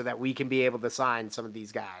books so that we can be able to sign some of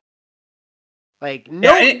these guys. Like,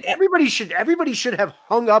 no, everybody should have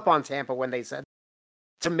hung up on Tampa when they said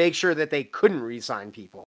to make sure that they couldn't re-sign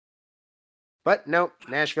people. But no,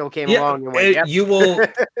 Nashville came along and went, yep. You will,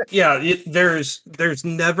 there's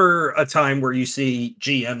never a time where you see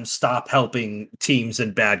GM stop helping teams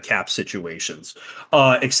in bad cap situations,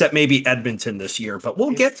 except maybe Edmonton this year, but we'll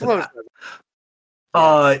get to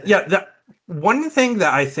that. One thing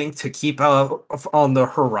that I think to keep on the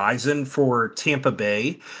horizon for Tampa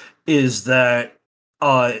Bay is that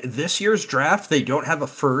this year's draft, they don't have a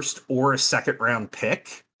first or a second round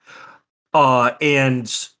pick.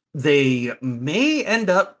 And they may end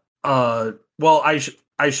up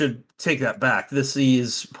I should take that back. This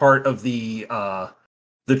is part of the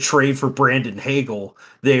trade for Brandon Hagel.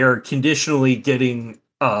 They are conditionally getting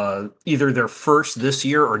either their first this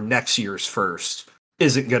year or next year's first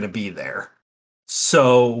isn't going to be there.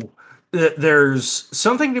 So there's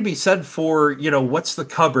something to be said for, what's the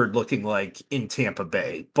cupboard looking like in Tampa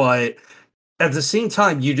Bay, but at the same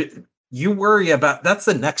time, you worry about that's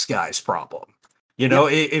the next guy's problem.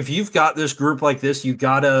 If you've got this group like this, you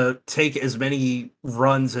got to take as many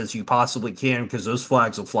runs as you possibly can because those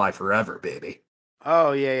flags will fly forever, baby.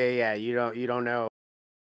 Oh, yeah. You don't know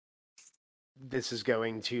this is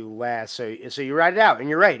going to last. So you ride it out, and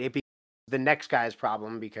you're right. It becomes the next guy's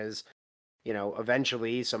problem because,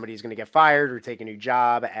 eventually somebody's going to get fired or take a new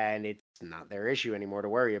job, and it's not their issue anymore to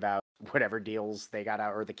worry about whatever deals they got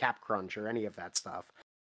out or the cap crunch or any of that stuff.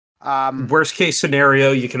 Worst case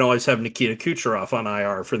scenario, you can always have Nikita Kucherov on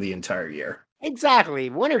IR for the entire year. Exactly.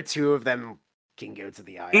 One or two of them can go to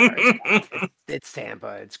the IR. It's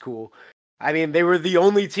Tampa. It's cool. I mean, they were the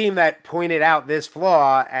only team that pointed out this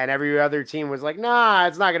flaw, and every other team was like, nah,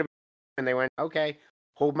 it's not going to be. And they went, okay,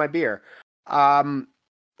 hold my beer.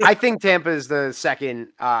 I think Tampa is the second.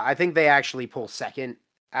 I think they actually pull second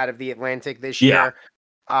out of the Atlantic this year.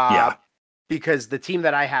 Because the team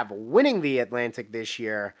that I have winning the Atlantic this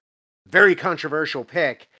year, very controversial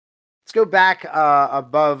pick. Let's go back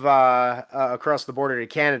above across the border to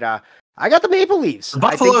Canada. I got the Maple Leafs. The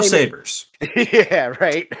Buffalo Sabres. Yeah,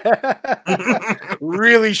 right.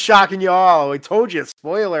 Really shocking you all. I told you.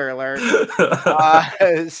 Spoiler alert.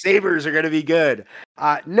 Sabres are going to be good.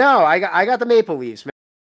 No, I got the Maple Leafs.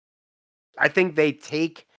 I think they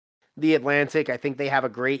take the Atlantic. I think they have a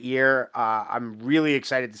great year. I'm really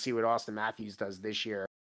excited to see what Austin Matthews does this year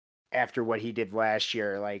after what he did last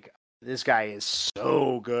year. Like, this guy is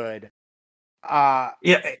so good.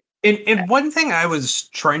 And one thing I was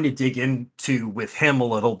trying to dig into with him a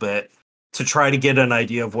little bit to try to get an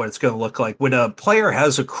idea of what it's going to look like. When a player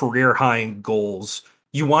has a career high in goals,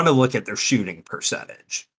 you want to look at their shooting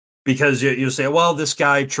percentage. Because you say, well, this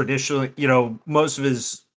guy traditionally, most of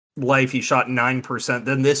his life he shot 9%.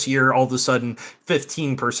 Then this year, all of a sudden,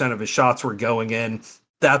 15% of his shots were going in.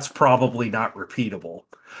 That's probably not repeatable.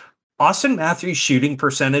 Austin Matthews' shooting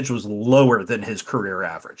percentage was lower than his career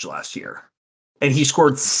average last year. And he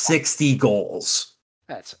scored 60 goals.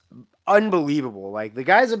 That's unbelievable. Like, the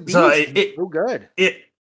guy's a beast. So good.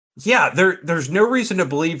 There's no reason to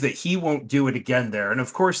believe that he won't do it again there. And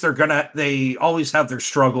of course, they always have their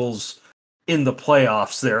struggles in the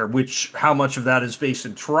playoffs there, which how much of that is based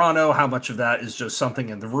in Toronto, how much of that is just something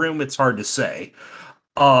in the room, it's hard to say.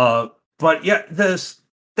 But yeah,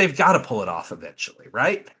 they've got to pull it off eventually,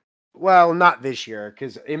 right? Well, not this year,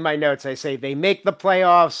 because in my notes I say they make the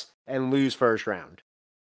playoffs and lose first round.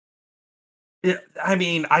 Yeah, I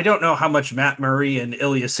mean, I don't know how much Matt Murray and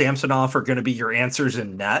Ilya Samsonov are going to be your answers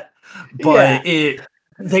in net, but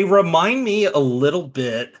they remind me a little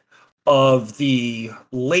bit of the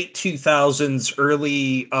late 2000s,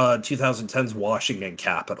 early 2010s Washington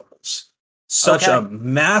Capitals. Such a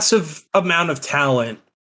massive amount of talent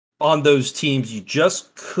on those teams, you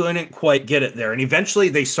just couldn't quite get it there. And eventually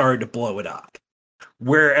they started to blow it up.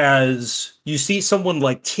 Whereas you see someone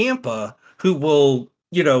like Tampa who will,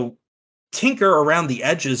 tinker around the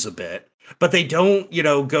edges a bit, but they don't,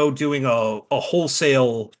 go doing a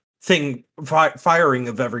wholesale thing, firing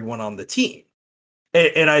of everyone on the team.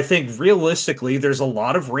 And I think realistically, there's a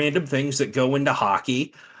lot of random things that go into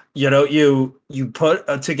hockey. You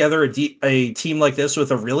put together a team like this with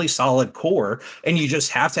a really solid core, and you just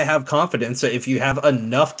have to have confidence that if you have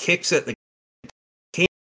enough kicks at the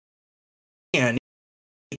can,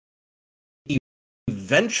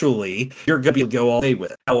 eventually you're going to be able to go all day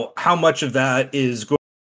with it. How much of that is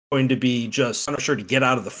going to be just, I'm not sure, to get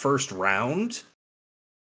out of the first round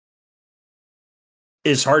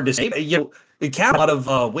is hard to say. You know, the Cap, a lot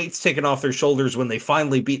of weights taken off their shoulders when they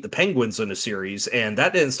finally beat the Penguins in a series, and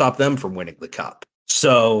that didn't stop them from winning the Cup.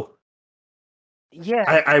 So,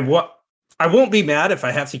 yeah, I won't be mad if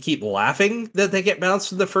I have to keep laughing that they get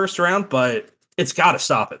bounced in the first round, but it's got to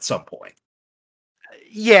stop at some point.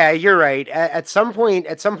 Yeah, you're right. At some point,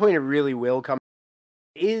 it really will come.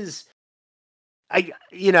 And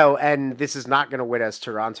this is not going to win us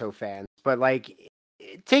Toronto fans, but like,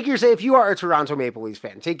 if you are a Toronto Maple Leafs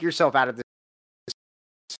fan, take yourself out of this.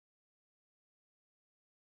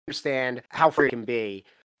 Understand how free it can be,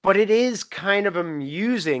 but it is kind of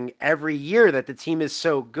amusing every year that the team is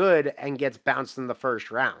so good and gets bounced in the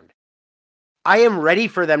first round. I am ready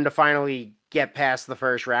for them to finally get past the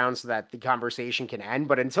first round so that the conversation can end,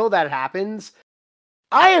 but until that happens,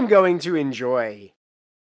 I am going to enjoy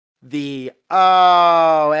the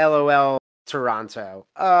LOL Toronto,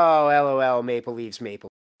 LOL Maple Leafs,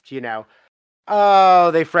 you know,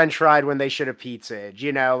 they French fried when they should have pizza,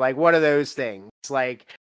 you know, like what are those things? Like,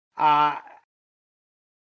 I'm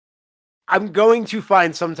going to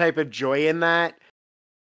find some type of joy in that.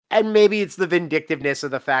 And maybe it's the vindictiveness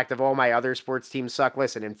of the fact of all my other sports teams suck.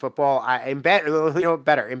 Listen, in football,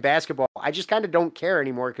 better. In basketball, I just kind of don't care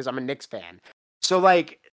anymore because I'm a Knicks fan. So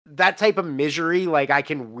like that type of misery, like I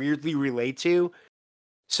can weirdly relate to.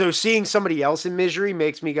 So seeing somebody else in misery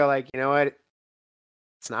makes me go like, you know what?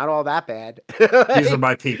 It's not all that bad. These are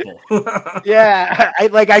my people. Yeah,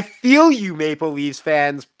 I feel you, Maple Leafs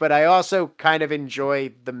fans, but I also kind of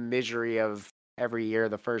enjoy the misery of every year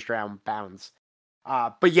the first round bounce.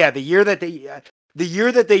 But yeah, the year that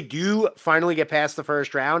they do finally get past the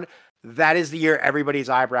first round, that is the year everybody's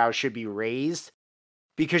eyebrows should be raised.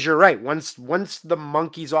 Because you're right, once the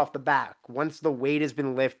monkey's off the back, once the weight has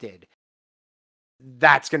been lifted,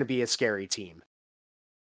 that's going to be a scary team.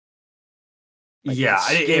 Like, yeah,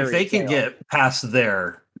 if they can get past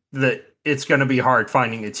there, that it's going to be hard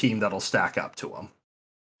finding a team that'll stack up to them.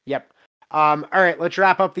 Yep. All right, let's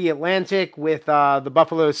wrap up the Atlantic with the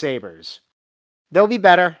Buffalo Sabres. They'll be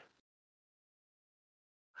better.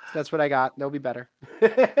 That's what I got. They'll be better.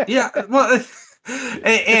 Yeah, well,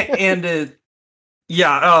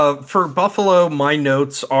 for Buffalo, my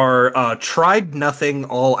notes are tried nothing,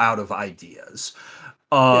 all out of ideas.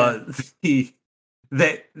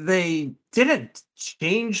 They didn't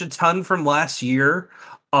change a ton from last year.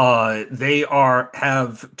 They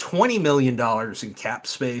have $20 million in cap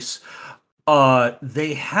space.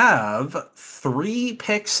 They have 3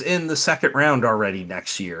 picks in the second round already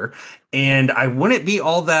next year, and I wouldn't be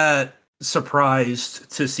all that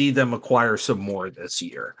surprised to see them acquire some more this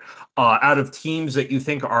year. Out of teams that you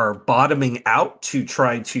think are bottoming out to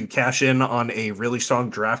try to cash in on a really strong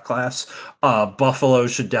draft class, Buffalo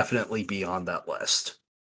should definitely be on that list.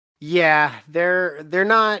 Yeah, they're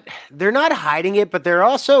not hiding it, but they're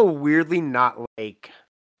also weirdly not like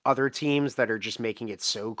other teams that are just making it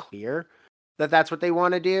so clear that that's what they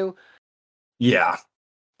want to do. Yeah.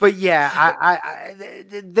 But yeah,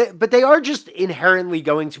 but they are just inherently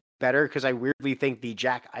going to be better because I weirdly think the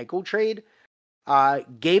Jack Eichel trade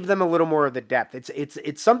gave them a little more of the depth.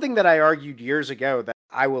 It's something that I argued years ago that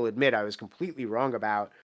I will admit I was completely wrong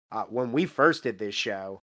about when we first did this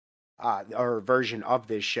show, or version of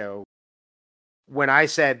this show, when I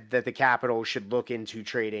said that the Capitals should look into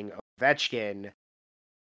trading Ovechkin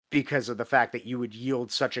because of the fact that you would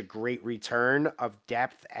yield such a great return of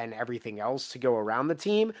depth and everything else to go around the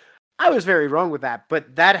team. I was very wrong with that,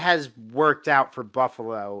 but that has worked out for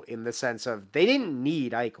Buffalo in the sense of they didn't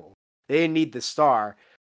need Eichel. They didn't need the star.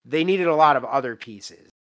 They needed a lot of other pieces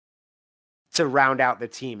to round out the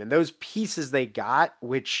team. And those pieces they got,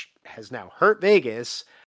 which has now hurt Vegas,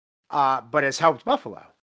 but has helped Buffalo.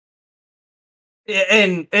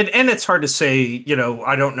 And it's hard to say, you know,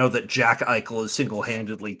 I don't know that Jack Eichel is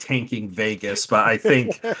single-handedly tanking Vegas, but I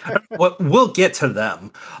think we'll get to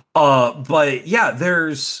them. But yeah,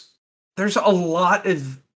 there's a lot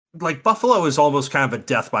of, like, Buffalo is almost kind of a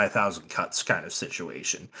death by 1,000 cuts kind of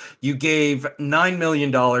situation. You gave $9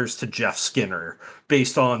 million to Jeff Skinner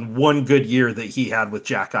based on one good year that he had with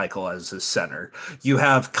Jack Eichel as his center. You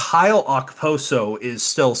have Kyle Okposo is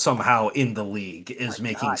still somehow in the league, is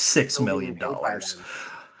making $6 million.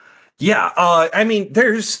 Yeah, I mean,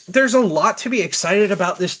 there's a lot to be excited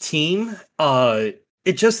about this team.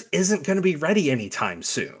 It just isn't going to be ready anytime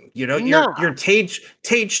soon. You know, your Tage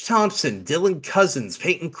Thompson, Dylan Cousins,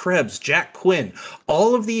 Peyton Krebs, Jack Quinn,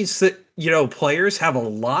 all of these players have a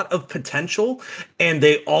lot of potential, and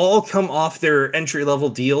they all come off their entry level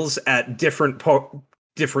deals at different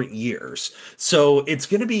years. So it's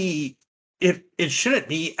going to be it shouldn't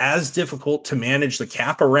be as difficult to manage the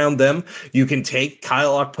cap around them. You can take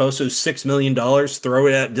Kyle Okposo's $6 million, throw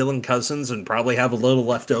it at Dylan Cousins, and probably have a little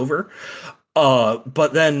left over.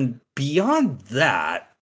 But then beyond that,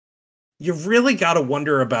 you really got to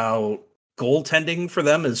wonder about goaltending for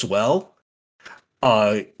them as well.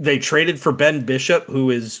 They traded for Ben Bishop, who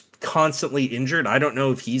is constantly injured. I don't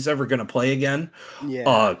know if he's ever going to play again.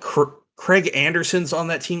 Yeah. Craig Anderson's on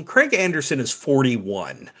that team. Craig Anderson is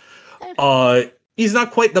 41. He's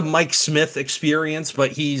not quite the Mike Smith experience,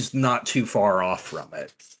 but he's not too far off from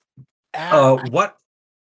it. What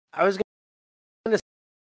I was going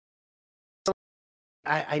to,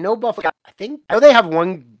 I know Buffalo. I know they have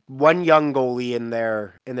one young goalie in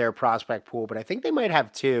their prospect pool, but I think they might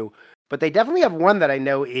have two. But they definitely have one that I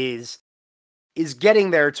know is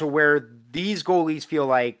getting there to where these goalies feel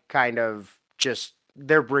like kind of just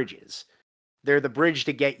they're bridges. They're the bridge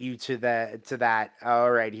to get you to that.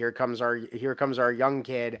 All right, here comes our young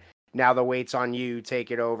kid. Now the weight's on you.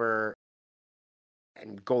 Take it over.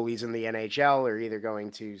 And goalies in the NHL are either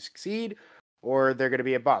going to succeed or they're going to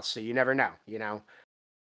be a bust. So you never know.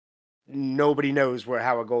 Nobody knows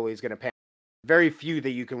how a goalie is going to pan. Very few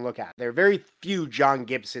that you can look at. There are very few John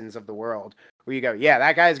Gibsons of the world where you go, yeah,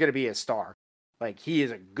 that guy's going to be a star. Like, he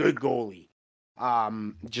is a good goalie,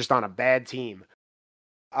 just on a bad team.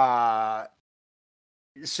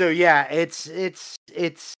 So yeah, it's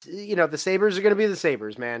the Sabres are going to be the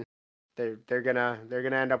Sabres, man. They're gonna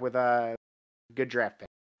end up with a good draft pick.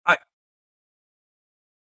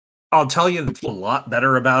 I'll tell you a lot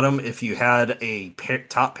better about them if you had a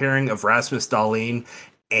top pairing of Rasmus Dahlin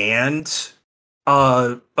and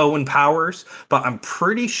Owen Powers, but I'm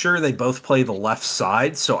pretty sure they both play the left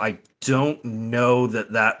side, so I don't know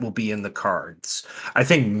that will be in the cards. I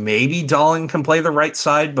think maybe Dahlin can play the right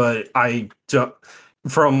side, but I don't.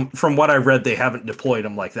 From what I read, they haven't deployed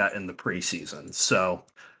him like that in the preseason, so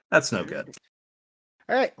that's no good.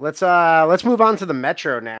 All right, let's move on to the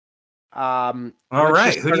Metro now. All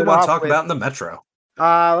right, who do you want to talk about in the Metro?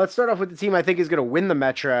 Let's start off with the team I think is going to win the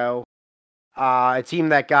Metro. A team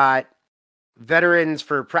that got veterans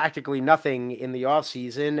for practically nothing in the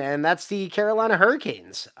offseason, and that's the Carolina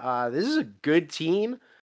Hurricanes. This is a good team.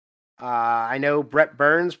 I know Brett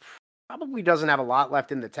Burns probably doesn't have a lot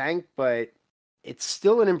left in the tank, but it's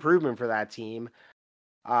still an improvement for that team.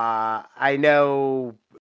 I know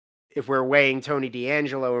if we're weighing Tony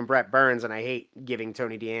DeAngelo and Brett Burns, and I hate giving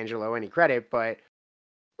Tony DeAngelo any credit, but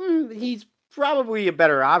he's probably a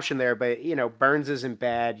better option there. But, Burns isn't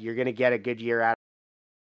bad. You're going to get a good year out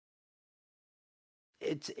of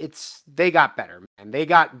it. They got better, man. They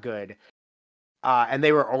got good. And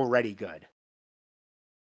they were already good.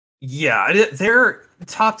 Yeah, they're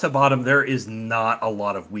top to bottom. There is not a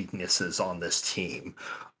lot of weaknesses on this team.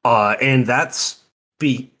 And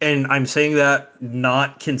I'm saying that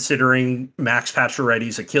not considering Max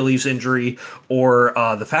Pacioretty's Achilles injury or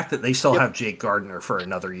the fact that they still have Jake Gardiner for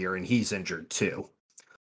another year and he's injured too.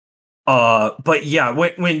 But yeah,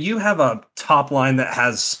 when you have a top line that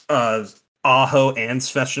has Aho and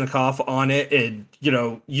Svechnikov on it, and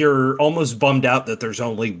you're almost bummed out that there's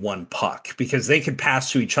only one puck because they could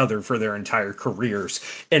pass to each other for their entire careers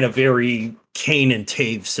in a very Kane and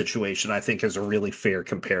Taves situation. I think is a really fair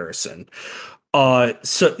comparison.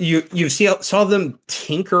 So you saw them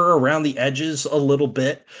tinker around the edges a little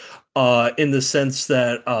bit, in the sense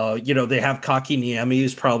that they have Kotkaniemi,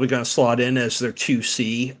 who's probably going to slot in as their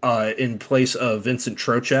 2C in place of Vincent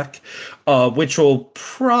Trocheck, which will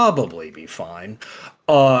probably be fine.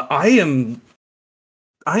 I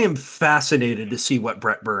am fascinated to see what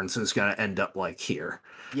Brett Burns is going to end up like here.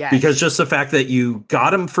 Yes. Because just the fact that you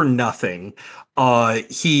got him for nothing,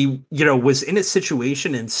 he was in a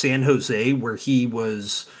situation in San Jose where he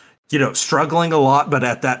was struggling a lot, but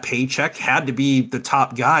at that paycheck had to be the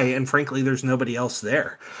top guy. And frankly, there's nobody else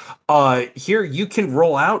there. Here you can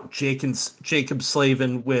roll out Jacob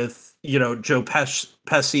Slavin with, Joe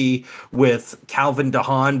Pesci, with Calvin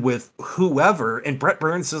DeHaan, with whoever. And Brett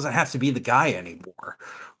Burns doesn't have to be the guy anymore,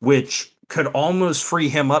 which could almost free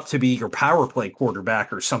him up to be your power play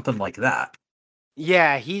quarterback or something like that.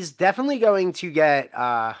 Yeah, he's definitely going to get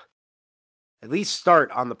at least start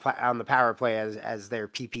on the power play as their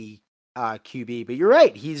PP QB. But you're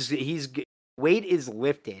right, he's weight is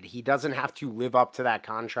lifted. He doesn't have to live up to that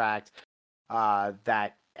contract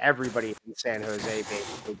that everybody in San Jose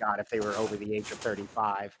basically got if they were over the age of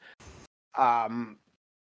 35.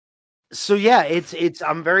 So yeah, it's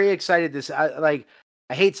I'm very excited.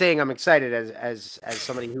 I hate saying I'm excited as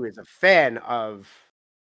somebody who is a fan of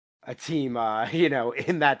a team,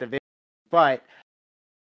 in that division, but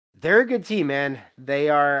they're a good team, man.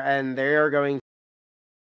 They're going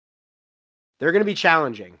to be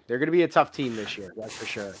challenging. They're going to be a tough team this year, that's for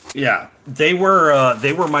sure. Yeah, they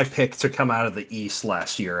were my pick to come out of the East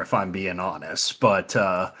last year, if I'm being honest. But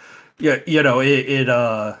yeah,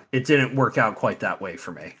 it didn't work out quite that way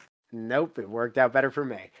for me. Nope, it worked out better for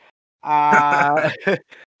me. Let's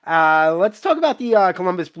talk about the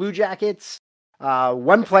Columbus Blue Jackets.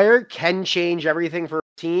 One player can change everything for a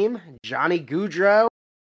team. Johnny Gaudreau,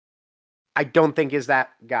 I don't think is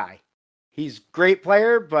that guy. He's a great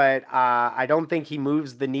player, but I don't think he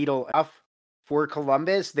moves the needle enough for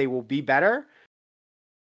Columbus. They will be better.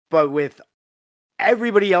 But with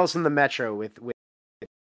everybody else in the Metro, with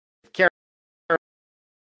Carolina,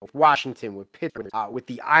 with Washington, with Pittsburgh, with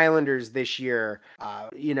the Islanders this year,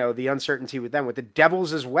 the uncertainty with them, with the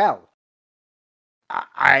Devils as well,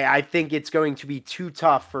 I think it's going to be too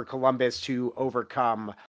tough for Columbus to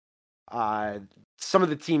overcome some of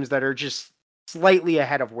the teams that are just slightly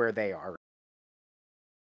ahead of where they are.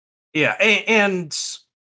 Yeah, and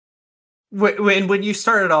when you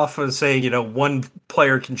started off with saying, one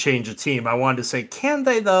player can change a team, I wanted to say, can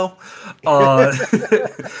they though?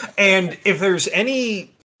 And if there's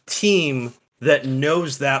any team that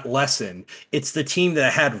knows that lesson, it's the team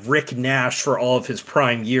that had Rick Nash for all of his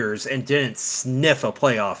prime years and didn't sniff a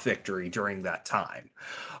playoff victory during that time.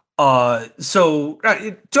 So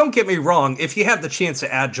don't get me wrong. If you have the chance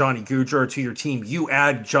to add Johnny Gaudreau to your team, you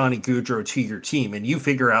add Johnny Gaudreau to your team and you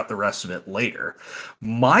figure out the rest of it later.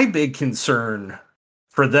 My big concern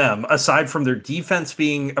for them, aside from their defense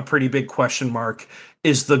being a pretty big question mark,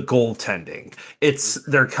 is the goaltending.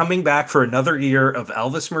 They're coming back for another year of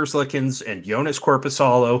Elvis Merzlikins and Jonas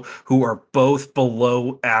Korpisalo, who are both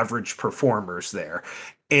below average performers there.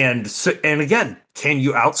 And again, can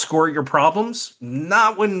you outscore your problems?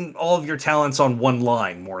 Not when all of your talent's on one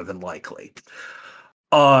line, more than likely.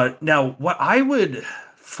 Now, what I would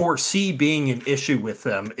foresee being an issue with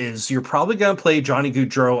them is you're probably going to play Johnny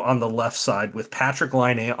Gaudreau on the left side with Patrick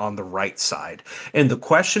Laine on the right side. And the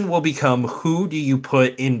question will become, who do you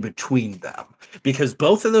put in between them? Because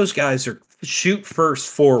both of those guys are shoot first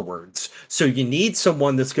forwards. So you need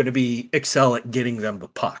someone that's going to excel at getting them the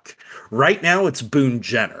puck. Right now it's Boone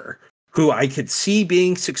Jenner, who I could see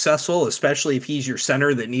being successful, especially if he's your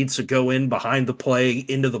center that needs to go in behind the play,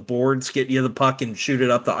 into the boards, get you the puck and shoot it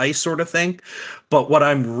up the ice sort of thing. But what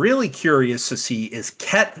I'm really curious to see is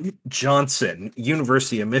Ket Johnson,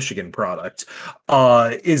 University of Michigan product,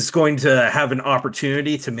 is going to have an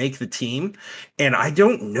opportunity to make the team. And I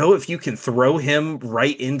don't know if you can throw him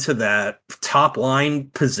right into that top line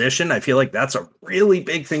position. I feel like that's a really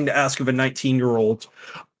big thing to ask of a 19-year-old.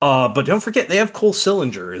 But don't forget, they have Cole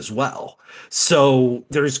Sillinger as well. So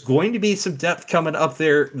there's going to be some depth coming up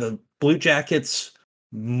there. The Blue Jackets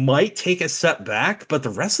might take a step back, but the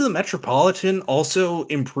rest of the Metropolitan also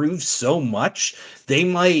improves so much, they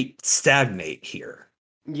might stagnate here.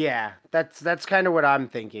 Yeah, that's kind of what I'm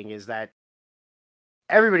thinking, is that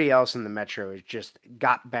everybody else in the Metro has just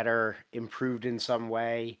got better, improved in some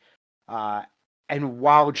way. And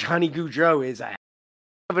while Johnny Gaudreau is a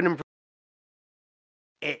of an improvement,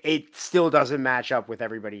 it still doesn't match up with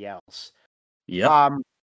everybody else. Yep.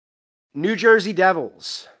 New Jersey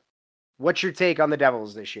Devils. What's your take on the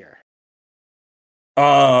Devils this year?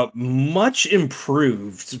 Much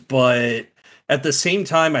improved, but at the same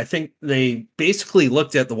time, I think they basically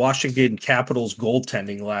looked at the Washington Capitals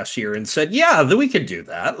goaltending last year and said, yeah, we could do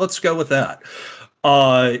that. Let's go with that.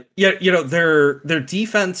 Their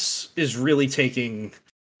defense is really taking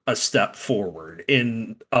a step forward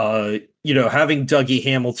in, having Dougie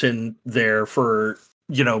Hamilton there for,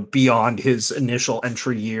 beyond his initial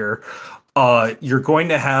entry year. You're going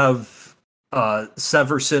to have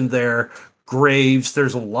Severson there, Graves.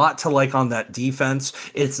 There's a lot to like on that defense.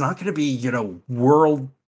 It's not going to be, world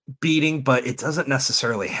beating, but it doesn't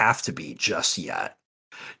necessarily have to be just yet.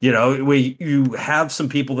 You have some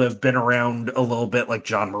people that have been around a little bit, like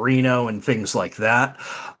John Marino and things like that.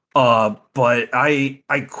 But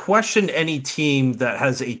I question any team that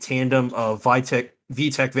has a tandem of Vitek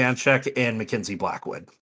Vanecek and Mackenzie Blackwood.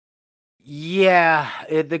 Yeah,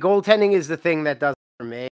 the goaltending is the thing that does it for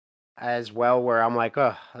me as well, where I'm like,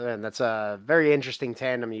 oh, man, that's a very interesting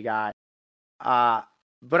tandem you got.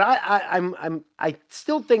 But I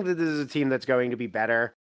still think that this is a team that's going to be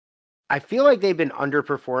better. I feel like they've been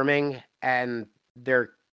underperforming, and their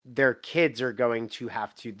kids are going to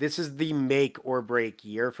have to. This is the make or break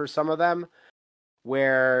year for some of them.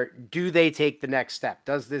 where do they take the next step?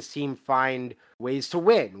 Does this team find ways to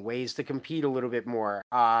win, ways to compete a little bit more,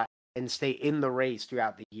 and stay in the race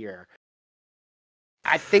throughout the year?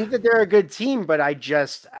 I think that they're a good team, but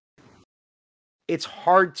it's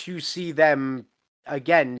hard to see them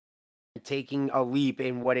again taking a leap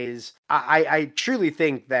in what is. I truly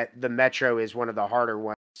think that the Metro is one of the harder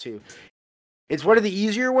ones to. It's one of the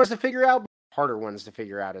easier ones to figure out, but harder ones to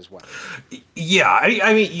figure out as well. Yeah,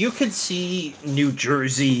 I mean, you could see New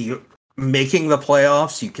Jersey making the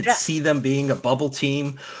playoffs. You could see them being a bubble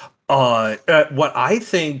team. What I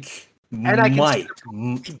think and I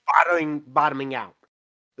can see bottoming out.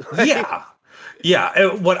 Yeah.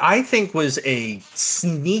 What I think was a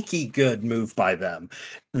sneaky good move by them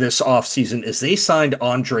this offseason is they signed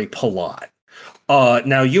Andre Palat.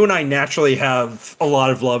 Now, you and I naturally have a lot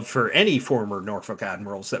of love for any former Norfolk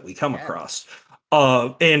Admirals that we come across.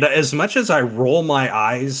 And as much as I roll my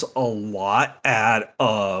eyes a lot at,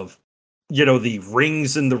 the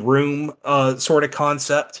rings in the room sort of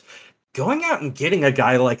concept, going out and getting a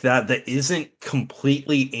guy like that isn't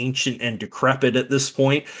completely ancient and decrepit at this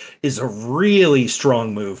point is a really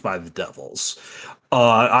strong move by the Devils.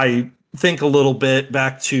 I think a little bit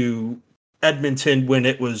back to Edmonton when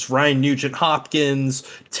it was Ryan Nugent-Hopkins,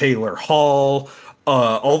 Taylor Hall,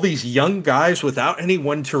 all these young guys without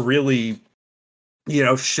anyone to really,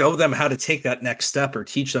 show them how to take that next step or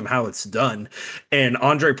teach them how it's done. And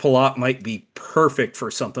Andre Palat might be perfect for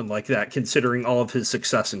something like that, considering all of his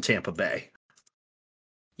success in Tampa Bay.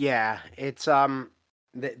 Yeah, it's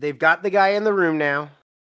they've got the guy in the room now,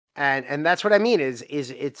 and that's what I mean is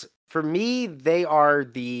it's for me they are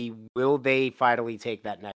will they finally take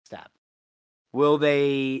that next step? Will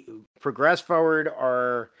they progress forward,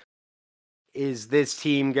 or is this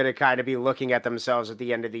team going to kind of be looking at themselves at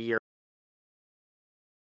the end of the year?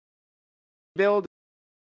 Build,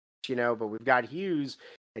 but we've got Hughes,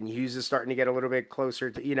 and Hughes is starting to get a little bit closer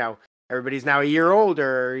to, everybody's now a year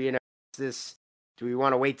older, do we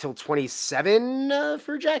want to wait till 27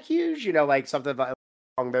 for Jack Hughes? Like something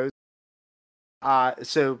along those.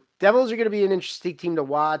 So Devils are going to be an interesting team to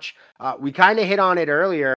watch. We kind of hit on it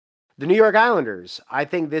earlier. The New York Islanders. I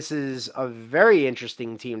think this is a very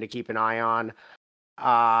interesting team to keep an eye on.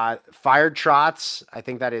 Fired Trotz. I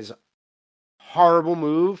think that is horrible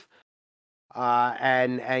move.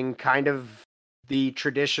 And kind of the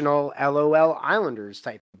traditional LOL Islanders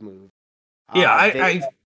type of move. Yeah,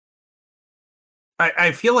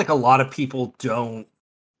 I feel like a lot of people don't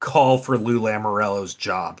call for Lou Lamoriello's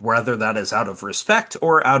job, whether that is out of respect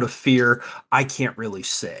or out of fear. I can't really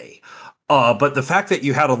say. But the fact that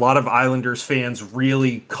you had a lot of Islanders fans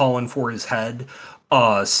really calling for his head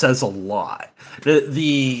says a lot.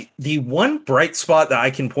 The one bright spot that I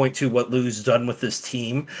can point to what Lou's done with this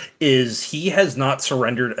team is he has not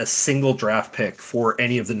surrendered a single draft pick for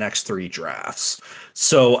any of the next 3 drafts.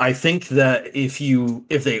 So I think that if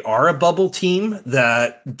they are a bubble team,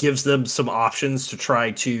 that gives them some options to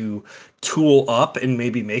try to tool up and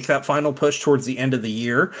maybe make that final push towards the end of the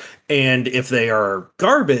year. And if they are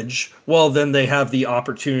garbage, well, then they have the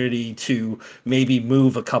opportunity to maybe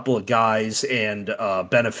move a couple of guys and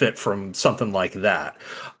benefit from something like that.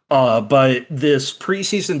 But this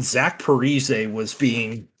preseason, Zach Parise was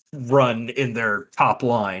being run in their top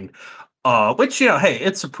line. Which, hey,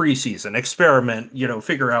 it's a preseason experiment,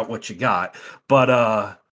 figure out what you got.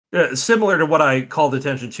 But similar to what I called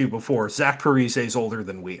attention to before, Zach Parise is older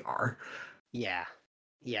than we are. Yeah.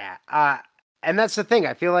 And that's the thing.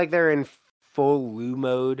 I feel like they're in full Lou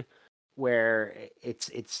mode where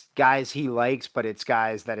it's guys he likes, but it's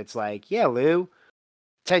guys that it's like, yeah, Lou,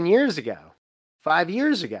 10 years ago, 5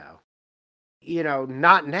 years ago,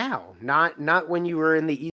 not now, not when you were in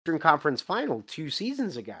the Eastern Conference Final 2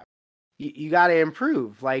 seasons ago. You got to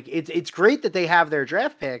improve. Like it's great that they have their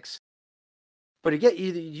draft picks, but again,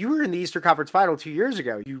 you were in the Eastern Conference Final 2 years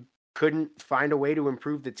ago. You couldn't find a way to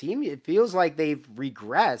improve the team. It feels like they've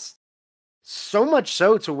regressed so much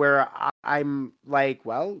so to where I'm like,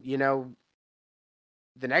 well,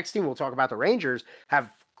 the next team we'll talk about, the Rangers,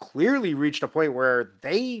 have clearly reached a point where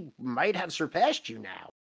they might have surpassed you now,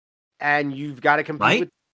 and you've got to compete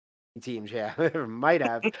with teams. Yeah, might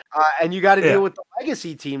have. And you got to deal with the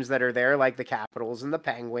legacy teams that are there, like the Capitals and the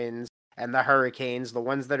Penguins and the Hurricanes, the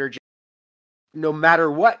ones that are just, no matter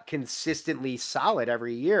what, consistently solid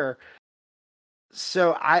every year.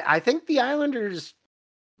 So I think the Islanders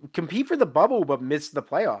compete for the bubble but miss the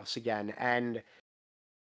playoffs again. And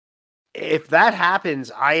if that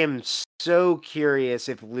happens, I am so curious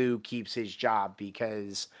if Lou keeps his job,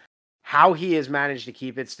 because how he has managed to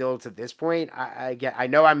keep it still to this point, I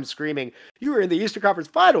know I'm screaming, you were in the Eastern Conference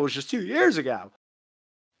Finals just 2 years ago.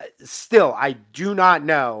 Still, I do not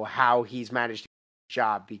know how he's managed the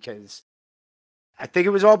job, because I think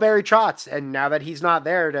it was all Barry Trotz, and now that he's not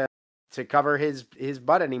there to cover his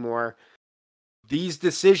butt anymore, these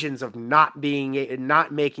decisions of not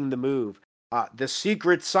making the move, the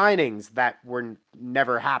secret signings that were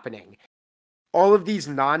never happening, all of these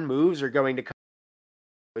non-moves are going to come.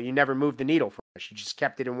 You never moved the needle for us. You just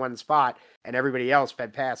kept it in one spot, and everybody else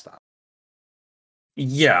had passed on.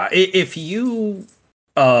 Yeah, if you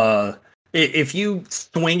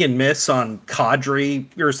swing and miss on Kadri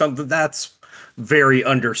or something, that's very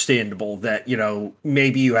understandable. That, you know,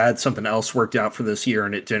 maybe you had something else worked out for this year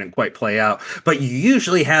and it didn't quite play out. But you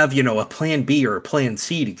usually have, you know, a plan B or a plan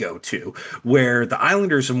C to go to, where the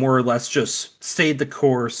Islanders have more or less just stayed the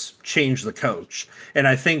course, changed the coach. And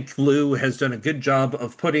I think Lou has done a good job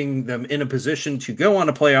of putting them in a position to go on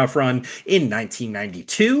a playoff run in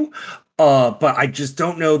 1992. But I just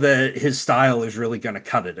don't know that his style is really going to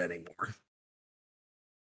cut it anymore.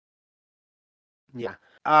 Yeah.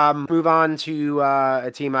 Move on to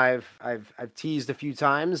a team I've teased a few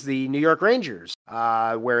times, the New York Rangers,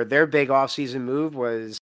 where their big offseason move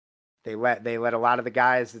was they let a lot of the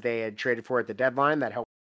guys that they had traded for at the deadline that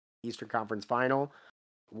helped the Eastern Conference Final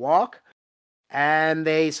walk, and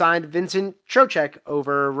they signed Vincent Trocheck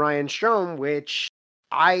over Ryan Strome, which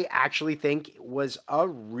I actually think was a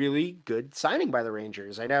really good signing by the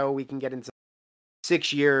Rangers. I know we can get into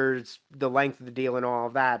 6 years, the length of the deal, and all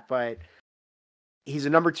of that, but he's a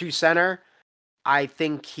number 2 center. I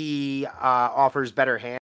think he offers better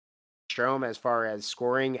hands than Strome as far as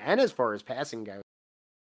scoring and as far as passing goes.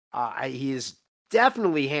 He is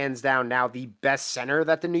definitely hands down now the best center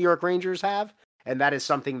that the New York Rangers have, and that is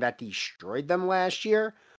something that destroyed them last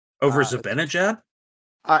year. Over Zibanejad?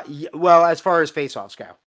 Well, as far as faceoffs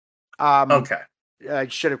go. Okay. I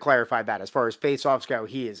should have clarified that. As far as faceoffs go,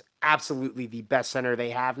 he is absolutely the best center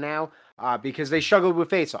they have now, because they struggled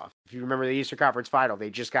with faceoff. If you remember the Eastern Conference Final,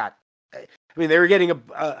 they just got, I mean, they were getting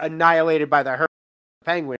annihilated by the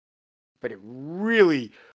Penguins, but it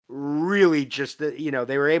really, really just, they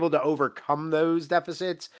were able to overcome those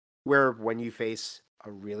deficits, where when you face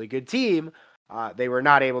a really good team, they were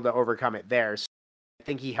not able to overcome it there. So I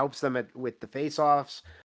think he helps them with the faceoffs.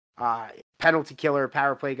 Penalty killer,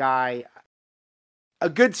 power play guy. A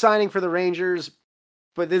good signing for the Rangers,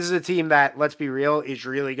 but this is a team that, let's be real, is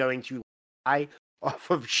really going to lie off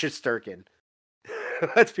of Shesterkin.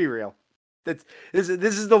 Let's be real. This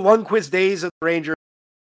is the Lundqvist days of the Rangers.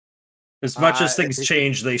 As much as things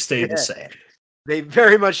change, they stay the same. They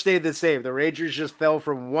very much stayed the same. The Rangers just fell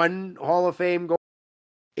from one Hall of Fame goal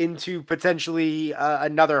into potentially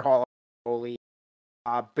another Hall of Fame goalie.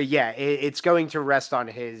 But yeah, it's going to rest on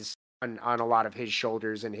on a lot of his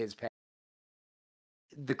shoulders and his past.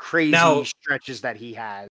 The crazy stretches that he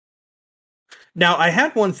has. Now, I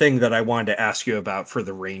had one thing that I wanted to ask you about for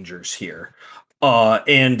the Rangers here.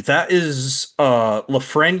 And that is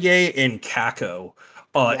Lafreniere and Kakko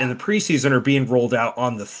in the preseason are being rolled out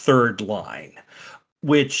on the third line,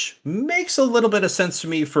 which makes a little bit of sense to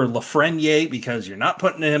me for Lafreniere, because you're not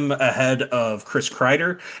putting him ahead of Chris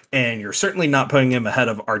Kreider, and you're certainly not putting him ahead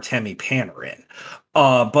of Artemi Panarin.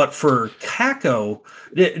 But for Kakko,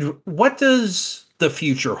 what does the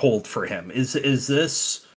future hold for him? Is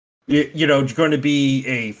this, going to be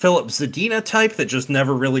a Philip Zadina type that just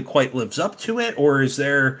never really quite lives up to it, or is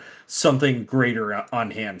there something greater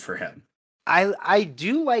on hand for him? I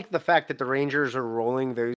do like the fact that the Rangers are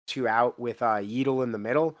rolling those two out with Yedel in the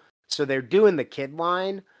middle, so they're doing the kid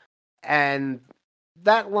line, and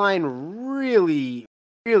that line really,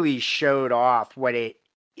 really showed off what it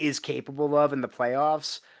is capable of in the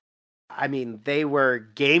playoffs. I mean, they were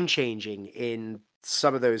game changing in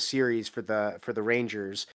some of those series for the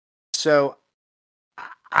Rangers. So,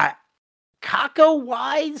 Kakko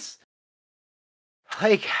wise,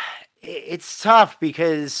 like, it's tough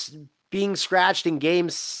because being scratched in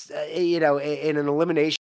games, in an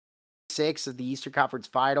elimination 6 of the Eastern Conference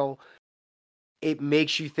Final, it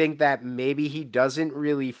makes you think that maybe he doesn't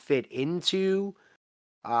really fit into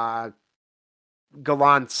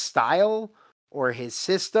Gallant's style or his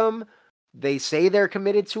system. They say they're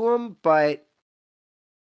committed to him, but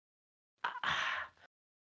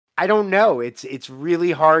I don't know. It's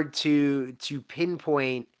really hard to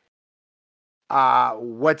pinpoint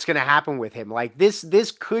what's going to happen with him. Like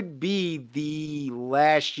this could be the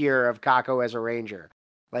last year of Kakko as a Ranger.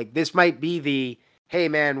 Like this might be the, hey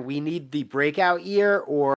man, we need the breakout year,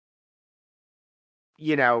 or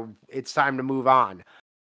it's time to move on.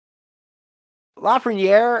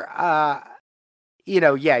 Lafreniere,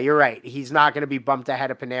 yeah, you're right. He's not going to be bumped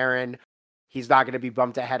ahead of Panarin. He's not going to be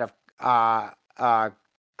bumped ahead of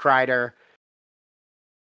Kreider.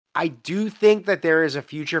 I do think that there is a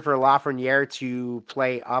future for Lafreniere to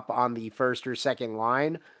play up on the first or second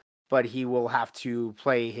line, but he will have to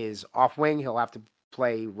play his off wing. He'll have to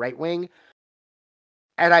play right wing.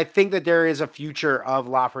 And I think that there is a future of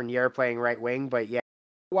Lafreniere playing right wing, but yeah,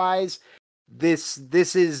 wise, this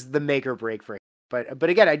is the make or break for him. But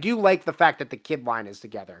again, I do like the fact that the kid line is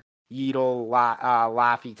together. Yeedle,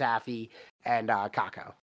 Laffy Taffy, and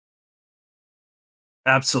Kako.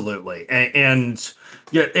 Absolutely. And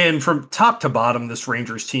yeah, and from top to bottom, this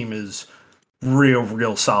Rangers team is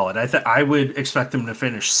real solid. I would expect them to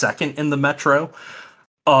finish second in the Metro.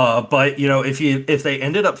 But if they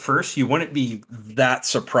ended up first, you wouldn't be that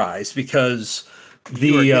surprised because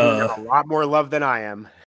You are giving them a lot more love than I am.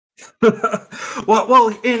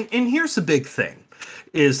 and here's the big thing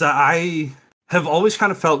is that I have always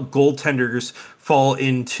kind of felt goaltenders fall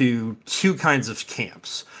into two kinds of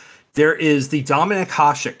camps. There is the Dominik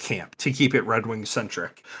Hasek camp, to keep it Red Wing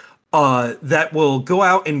centric, that will go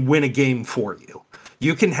out and win a game for you.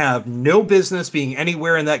 You can have no business being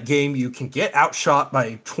anywhere in that game. You can get outshot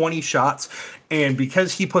by 20 shots. And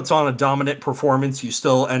because he puts on a dominant performance, you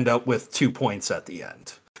still end up with 2 points at the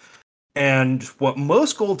end. And what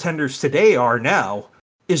most goaltenders today are now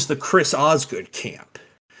is the Chris Osgood camp,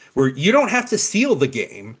 where you don't have to steal the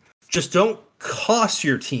game, just don't cost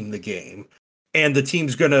your team the game, and the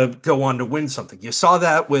team's going to go on to win something. You saw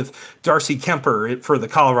that with Darcy Kuemper for the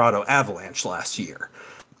Colorado Avalanche last year.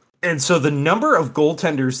 And so the number of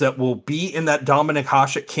goaltenders that will be in that Dominik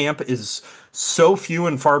Hasek camp is so few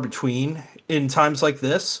and far between in times like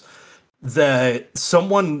this that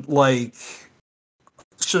someone like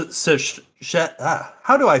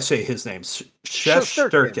how do I say his name?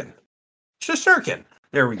 Shesterkin. Shesterkin.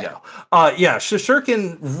 There we go.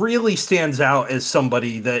 Shesterkin really stands out as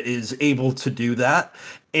somebody that is able to do that.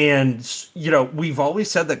 And, we've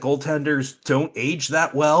always said that goaltenders don't age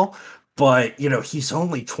that well, but, he's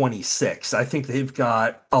only 26. I think they've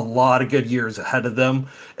got a lot of good years ahead of them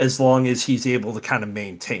as long as he's able to kind of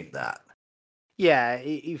maintain that. Yeah,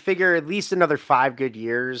 you figure at least another 5 good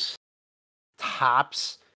years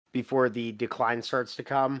tops before the decline starts to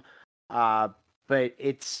come. But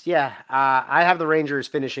it's, I have the Rangers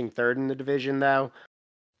finishing third in the division, though.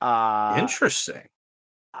 Interesting.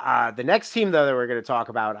 The next team, though, that we're going to talk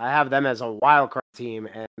about, I have them as a wild card team,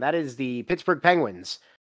 and that is the Pittsburgh Penguins.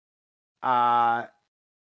 The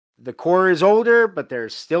core is older, but they're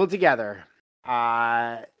still together.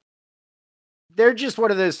 They're just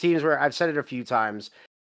one of those teams where I've said it a few times.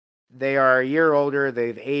 They are a year older,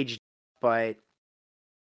 they've aged, but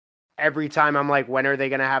every time I'm like, when are they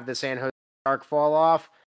going to have the San Jose Shark fall off?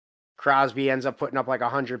 Crosby ends up putting up like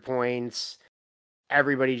 100 points.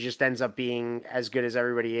 Everybody just ends up being as good as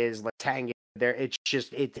everybody is. Letang there. It's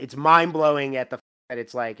just it's mind blowing at the fact that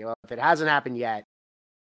it's like, well, if it hasn't happened yet,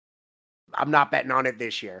 I'm not betting on it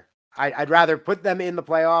this year. I'd rather put them in the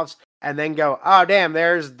playoffs and then go, oh damn,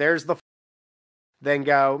 there's the then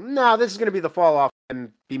go, no, this is going to be the fall off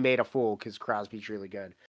and be made a fool because Crosby's really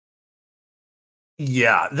good.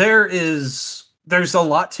 Yeah, there's a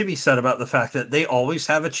lot to be said about the fact that they always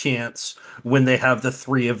have a chance when they have the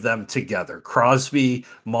three of them together. Crosby,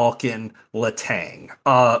 Malkin, Letang.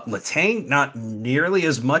 Letang, not nearly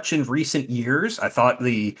as much in recent years. I thought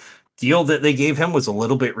the deal that they gave him was a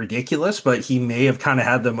little bit ridiculous, but he may have kind of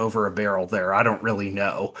had them over a barrel there. I don't really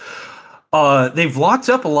know. They've locked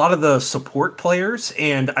up a lot of the support players,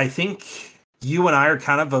 and I think you and I are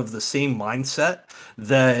kind of the same mindset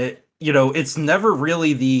that it's never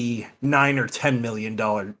really the $9 or $10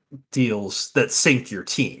 million deals that sink your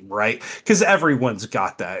team, right? Because everyone's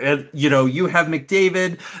got that. And, you have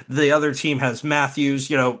McDavid, the other team has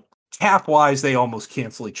Matthews, cap wise, they almost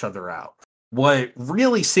cancel each other out. What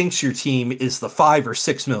really sinks your team is the $5 or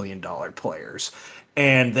 $6 million players.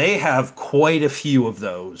 And they have quite a few of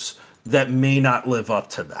those that may not live up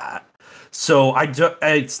to that. So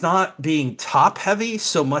it's not being top heavy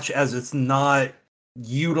so much as it's not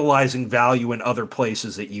utilizing value in other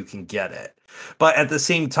places that you can get it. But at the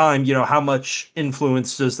same time, how much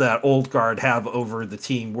influence does that old guard have over the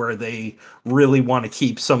team where they really want to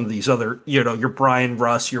keep some of these other, your Brian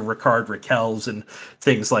Russ, your Rickard Rakels and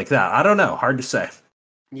things like that? I don't know. Hard to say.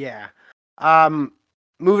 Yeah.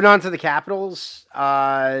 Moving on to the Capitals.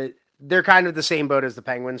 They're kind of the same boat as the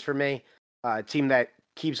Penguins for me. A team that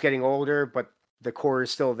keeps getting older, but the core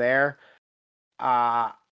is still there.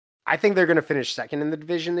 I think they're going to finish second in the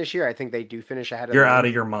division this year. I think they do finish ahead of You're out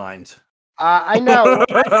of your mind. I know.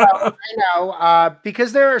 I know.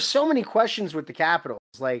 Because there are so many questions with the Capitals.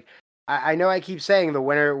 Like, I know I keep saying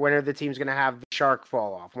when are the teams going to have the Shark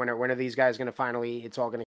fall off? When are these guys going to finally, it's all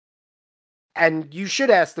going to. And you should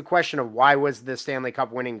ask the question of why was the Stanley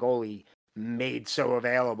Cup winning goalie made so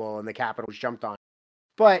available and the Capitals jumped on.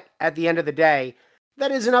 But at the end of the day,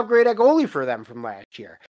 that is an upgrade at goalie for them from last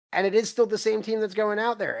year. And it is still the same team that's going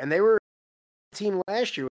out there. And they were a team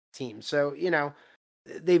last year with the team. So,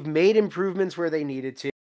 they've made improvements where they needed to.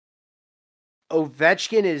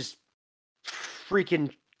 Ovechkin is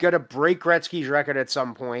freaking going to break Gretzky's record at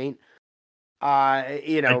some point. I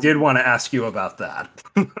did want to ask you about that.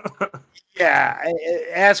 Yeah,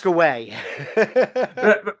 ask away.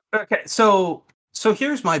 Okay, so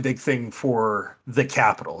here's my big thing for the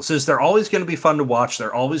Capitals is they're always going to be fun to watch.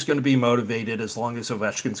 They're always going to be motivated as long as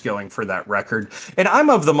Ovechkin's going for that record. And I'm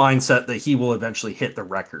of the mindset that he will eventually hit the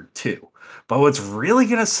record too. But what's really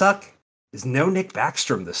going to suck is no Nick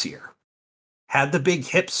Backstrom this year. Had the big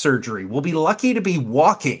hip surgery. Will be lucky to be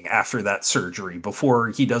walking after that surgery before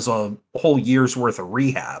he does a whole year's worth of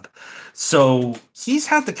rehab. So he's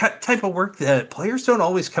had the type of work that players don't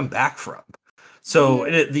always come back from. So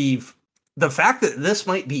the fact that this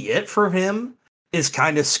might be it for him is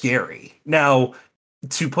kind of scary. Now,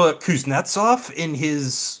 to put Kuznetsov in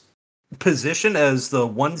his position as the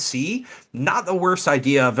 1C, not the worst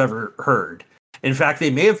idea I've ever heard. In fact, they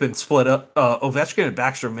may have been split up. Ovechkin and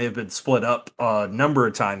Backstrom may have been split up a number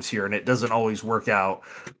of times here, and it doesn't always work out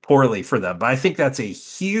poorly for them. But I think that's a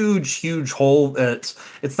huge, huge hole. It's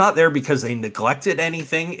not there because they neglected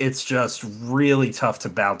anything. It's just really tough to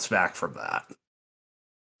bounce back from that.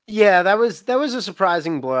 Yeah, that was a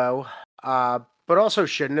surprising blow, but also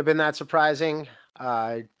shouldn't have been that surprising,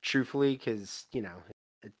 truthfully, because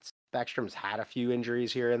Backstrom's had a few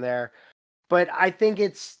injuries here and there. But I think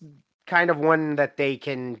it's kind of one that they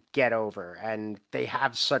can get over, and they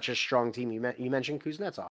have such a strong team. You mentioned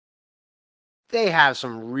Kuznetsov. They have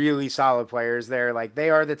some really solid players there. Like, they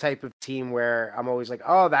are the type of team where I'm always like,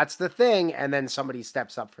 oh, that's the thing, and then somebody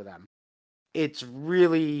steps up for them. It's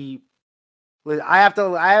really... I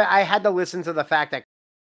had to listen to the fact that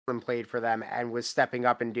played for them and was stepping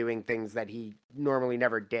up and doing things that he normally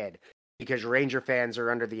never did, because Ranger fans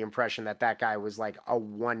are under the impression that guy was like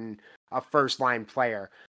a first line player.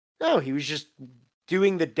 No, he was just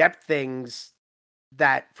doing the depth things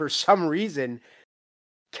that for some reason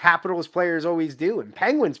Capitals players always do and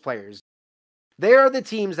Penguins players. They are the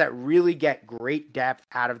teams that really get great depth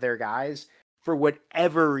out of their guys for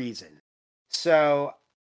whatever reason. So,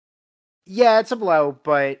 yeah, it's a blow,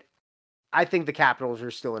 but I think the Capitals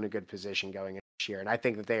are still in a good position going into this year, and I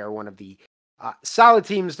think that they are one of the solid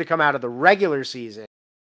teams to come out of the regular season.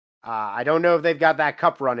 I don't know if they've got that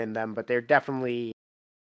cup run in them, but they're definitely...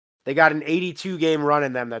 They got an 82-game run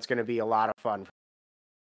in them that's going to be a lot of fun.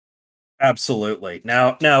 Absolutely.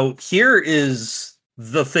 Now here is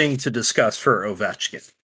the thing to discuss for Ovechkin.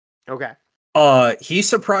 Okay. He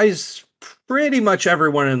surprised pretty much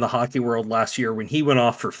everyone in the hockey world last year when he went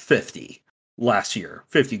off for 50 last year.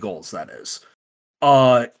 50 goals, that is.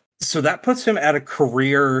 So that puts him at a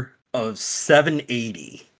career of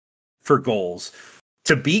 780 for goals.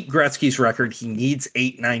 To beat Gretzky's record, he needs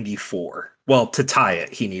 894. Well, to tie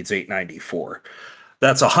it, he needs 894.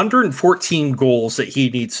 That's 114 goals that he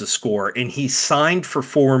needs to score, and he signed for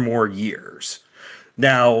 4 more years.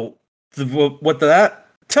 Now, what that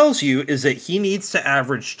tells you is that he needs to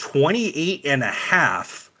average 28 and a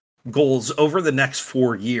half goals over the next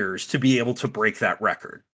 4 years to be able to break that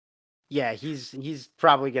record. Yeah, he's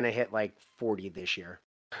probably going to hit like 40 this year.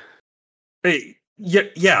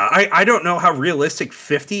 Yeah, I don't know how realistic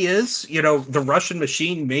 50 is. The Russian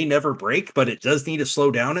machine may never break, but it does need to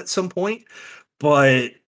slow down at some point.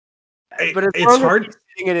 But it's hard.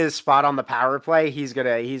 Sitting in his spot on the power play, he's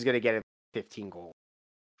gonna get 15 goals.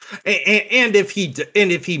 And if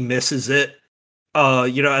he misses it,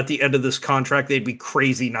 at the end of this contract, they'd be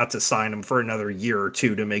crazy not to sign him for another year or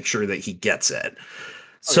two to make sure that he gets it.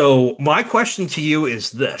 So my question to you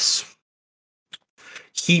is this.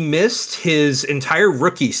 He missed his entire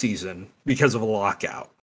rookie season because of a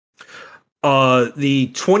lockout.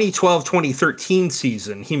 The 2012-2013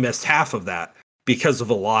 season, he missed half of that because of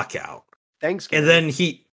a lockout. Thanks. And then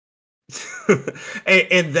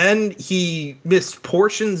he missed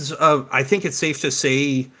portions of, I think it's safe to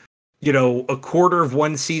say, a quarter of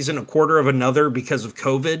one season, a quarter of another because of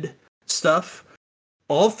COVID stuff.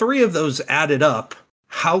 All 3 of those added up.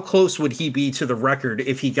 How close would he be to the record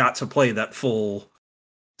if he got to play that full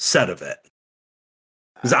set of it?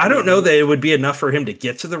 Because I don't know that it would be enough for him to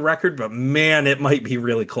get to the record, but man, it might be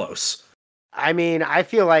really close. I mean, I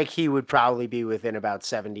feel like he would probably be within about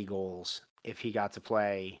 70 goals if he got to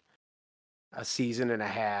play a season and a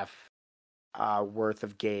half worth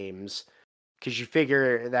of games. Because you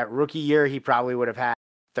figure that rookie year, he probably would have had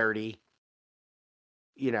 30.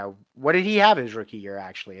 what did he have his rookie year?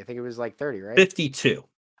 Actually, I think it was like 30, right? 52.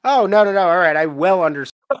 Oh, no. All right. I well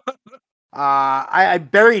understand. I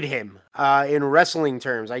buried him in wrestling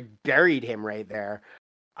terms. I buried him right there.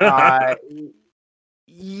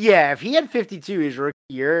 Yeah, if he had 52 his rookie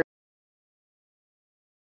year,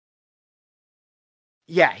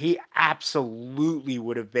 yeah, he absolutely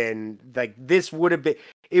would have been like this would have been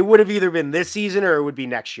it would have either been this season or it would be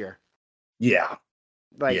next year. Yeah.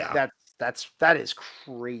 Like Yeah. that is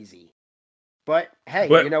crazy. But hey,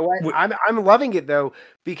 But you know what? I'm loving it though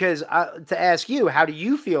because to ask you, how do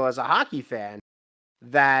you feel as a hockey fan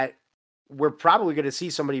that we're probably going to see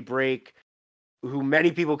somebody break who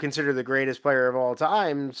many people consider the greatest player of all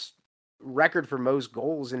time's record for most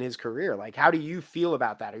goals in his career? Like, how do you feel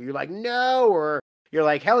about that? Are you like no, or you're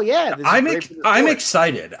like hell yeah? This is great for the I'm sport.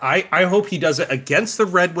 excited. I hope he does it against the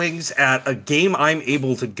Red Wings at a game I'm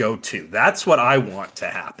able to go to. That's what I want to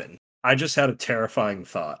happen. I just had a terrifying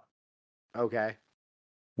thought. Okay.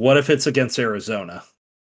 What if it's against Arizona?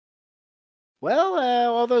 Well,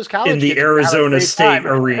 all those college in the kids Arizona State time.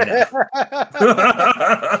 Arena.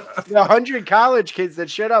 The 100 college kids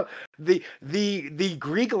that showed up. The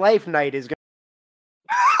Greek life night is going.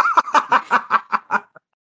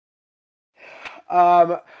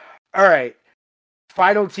 All right.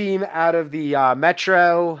 Final team out of the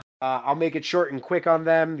Metro. I'll make it short and quick on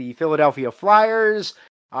them. The Philadelphia Flyers.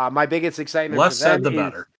 My biggest excitement Less for them said, the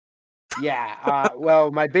better. Yeah.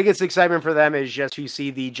 Well, my biggest excitement for them is just to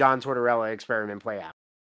see the John Tortorella experiment play out.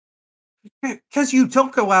 Because you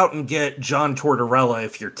don't go out and get John Tortorella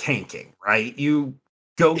if you're tanking, right? You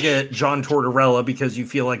go get John Tortorella because you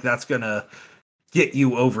feel like that's going to get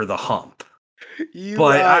you over the hump.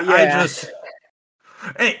 I just...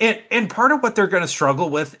 And part of what they're going to struggle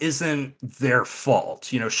with isn't their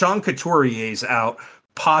fault. You know, Sean Couturier's out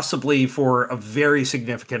possibly for a very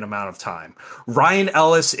significant amount of time. Ryan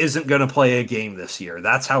Ellis isn't going to play a game this year.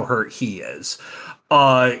 That's how hurt he is.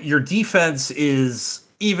 Your defense is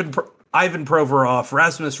even Ivan Provorov,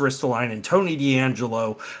 Rasmus Ristolainen, and Tony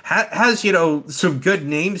DeAngelo has, some good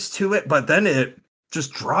names to it, but then it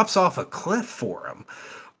just drops off a cliff for him.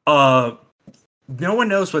 No one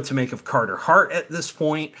knows what to make of Carter Hart at this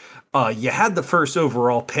point. You had the first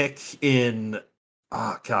overall pick in,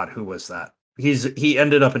 who was that? He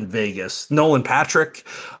ended up in Vegas, Nolan Patrick.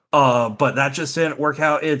 But that just didn't work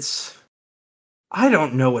out. I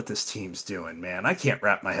don't know what this team's doing, man. I can't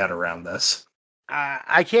wrap my head around this.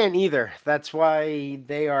 I can't either. That's why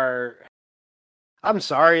they are. I'm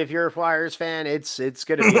sorry if you're a Flyers fan. It's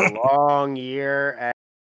going to be a long year. And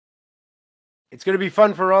it's going to be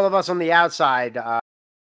fun for all of us on the outside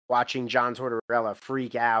watching John Tortorella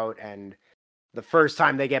freak out. And the first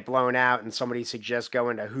time they get blown out and somebody suggests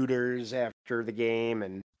going to Hooters after the game.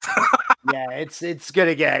 And yeah, it's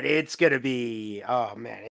going to be, oh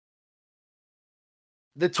man.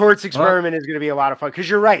 The Torts experiment is going to be a lot of fun because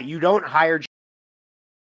you're right. You don't hire.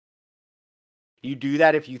 You do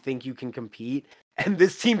that if you think you can compete, and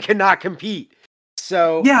this team cannot compete.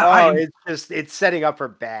 So yeah, it's setting up for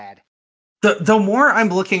bad. The more I'm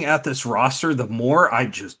looking at this roster, the more I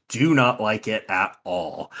just do not like it at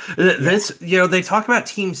all. This, they talk about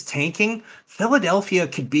teams tanking. Philadelphia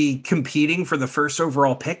could be competing for the first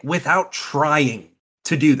overall pick without trying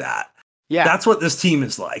to do that. Yeah, that's what this team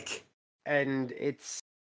is like. And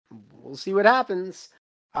we'll see what happens.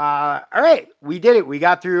 All right, we did it. We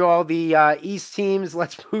got through all the East teams.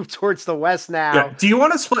 Let's move towards the West now. Yeah. Do you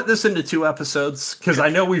want to split this into 2 episodes? Because I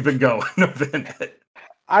know we've been going a minute.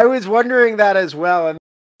 I was wondering that as well. I'm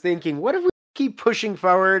thinking, what if we keep pushing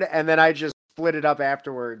forward and then I just split it up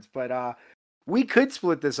afterwards? But we could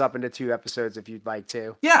split this up into 2 episodes if you'd like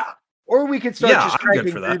to. Yeah. Or we could start just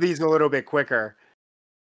cranking through these a little bit quicker.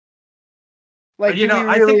 Like,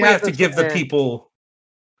 I think we have to give the people...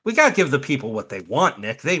 We got to give the people what they want,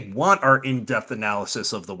 Nick. They want our in-depth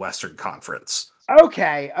analysis of the Western Conference.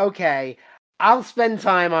 Okay. I'll spend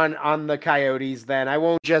time on the Coyotes then. I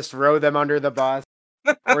won't just throw them under the bus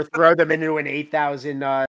or throw them into an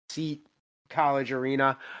 8,000 seat college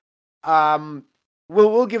arena.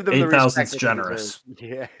 We'll give them 8, the 8,000's generous.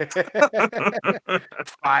 Yeah.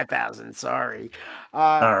 5,000, sorry.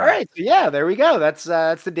 All right. So yeah, there we go. That's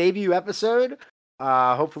the debut episode.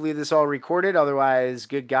 Hopefully this all recorded. Otherwise,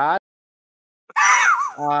 good God.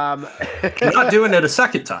 You're not doing it a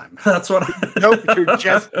second time. That's what. Nope.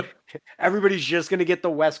 Everybody's just gonna get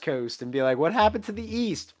the West Coast and be like, "What happened to the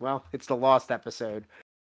East?" Well, it's the lost episode.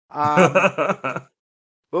 Well,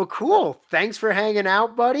 cool. Thanks for hanging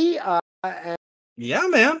out, buddy. Yeah,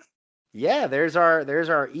 man. Yeah, there's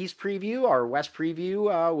our East preview. Our West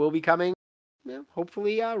preview will be coming.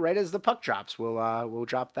 Hopefully, right as the puck drops, we'll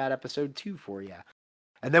drop that episode 2 for you.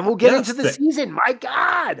 And then we'll get into the season. My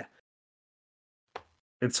God.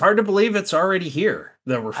 It's hard to believe it's already here,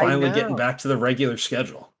 that we're finally getting back to the regular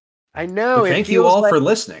schedule. I know. Thank you all for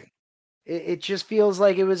listening. It just feels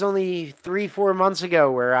like it was only 3-4 months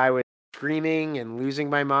ago where I was screaming and losing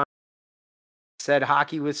my mind, said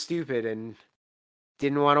hockey was stupid, and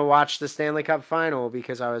didn't want to watch the Stanley Cup final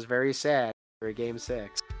because I was very sad for Game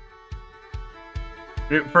 6.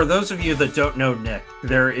 For those of you that don't know Nick,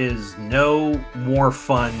 there is no more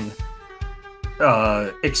fun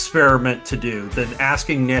experiment to do than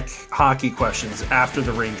asking Nick hockey questions after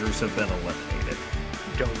the Rangers have been eliminated.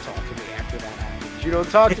 Don't talk to me after that happens. You don't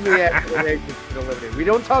talk to me after the Rangers have been eliminated. We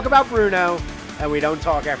don't talk about Bruno, and we don't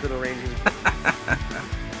talk after the Rangers.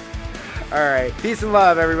 All right. Peace and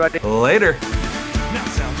love, everybody. Later. Now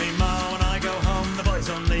tell me, Ma, when I go home, the boys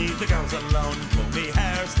don't leave the girls alone. Pull me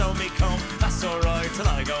hair, stow me comb, that's alright till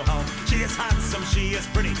I go home. She is handsome, she is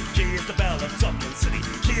pretty, she is the belle of Dublin City.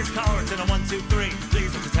 She is coward in a 1, 2, 3.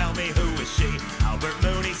 Please won't you tell me who is she? Albert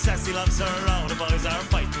Mooney says he loves her, all the boys are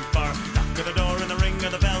fighting for. Knock at the door and the ring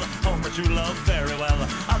of the bell, home that you love very well.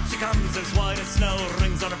 Out she comes as white as snow,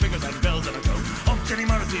 rings on her fingers and bells on her toe. Oh, Jenny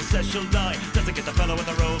Morrissey says she'll die, doesn't get the fellow with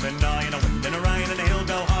the roving eye. In a wind and a rain and he'll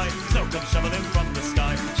go high, snow comes shoveling from the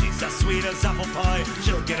sky. She's as sweet as apple pie,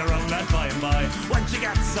 she'll get her own lad by and by. When she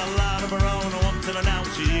gets a lad of her own, up till now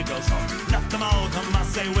she goes home. Not them all come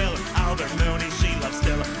as they will, Albert Mooney she loves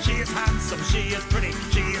still. She is handsome, she is pretty,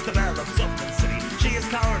 she is the belle of Dublin City. She is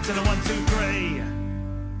coward in a 1, 2, 3.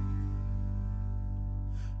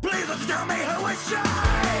 Please don't tell me who is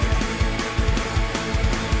she?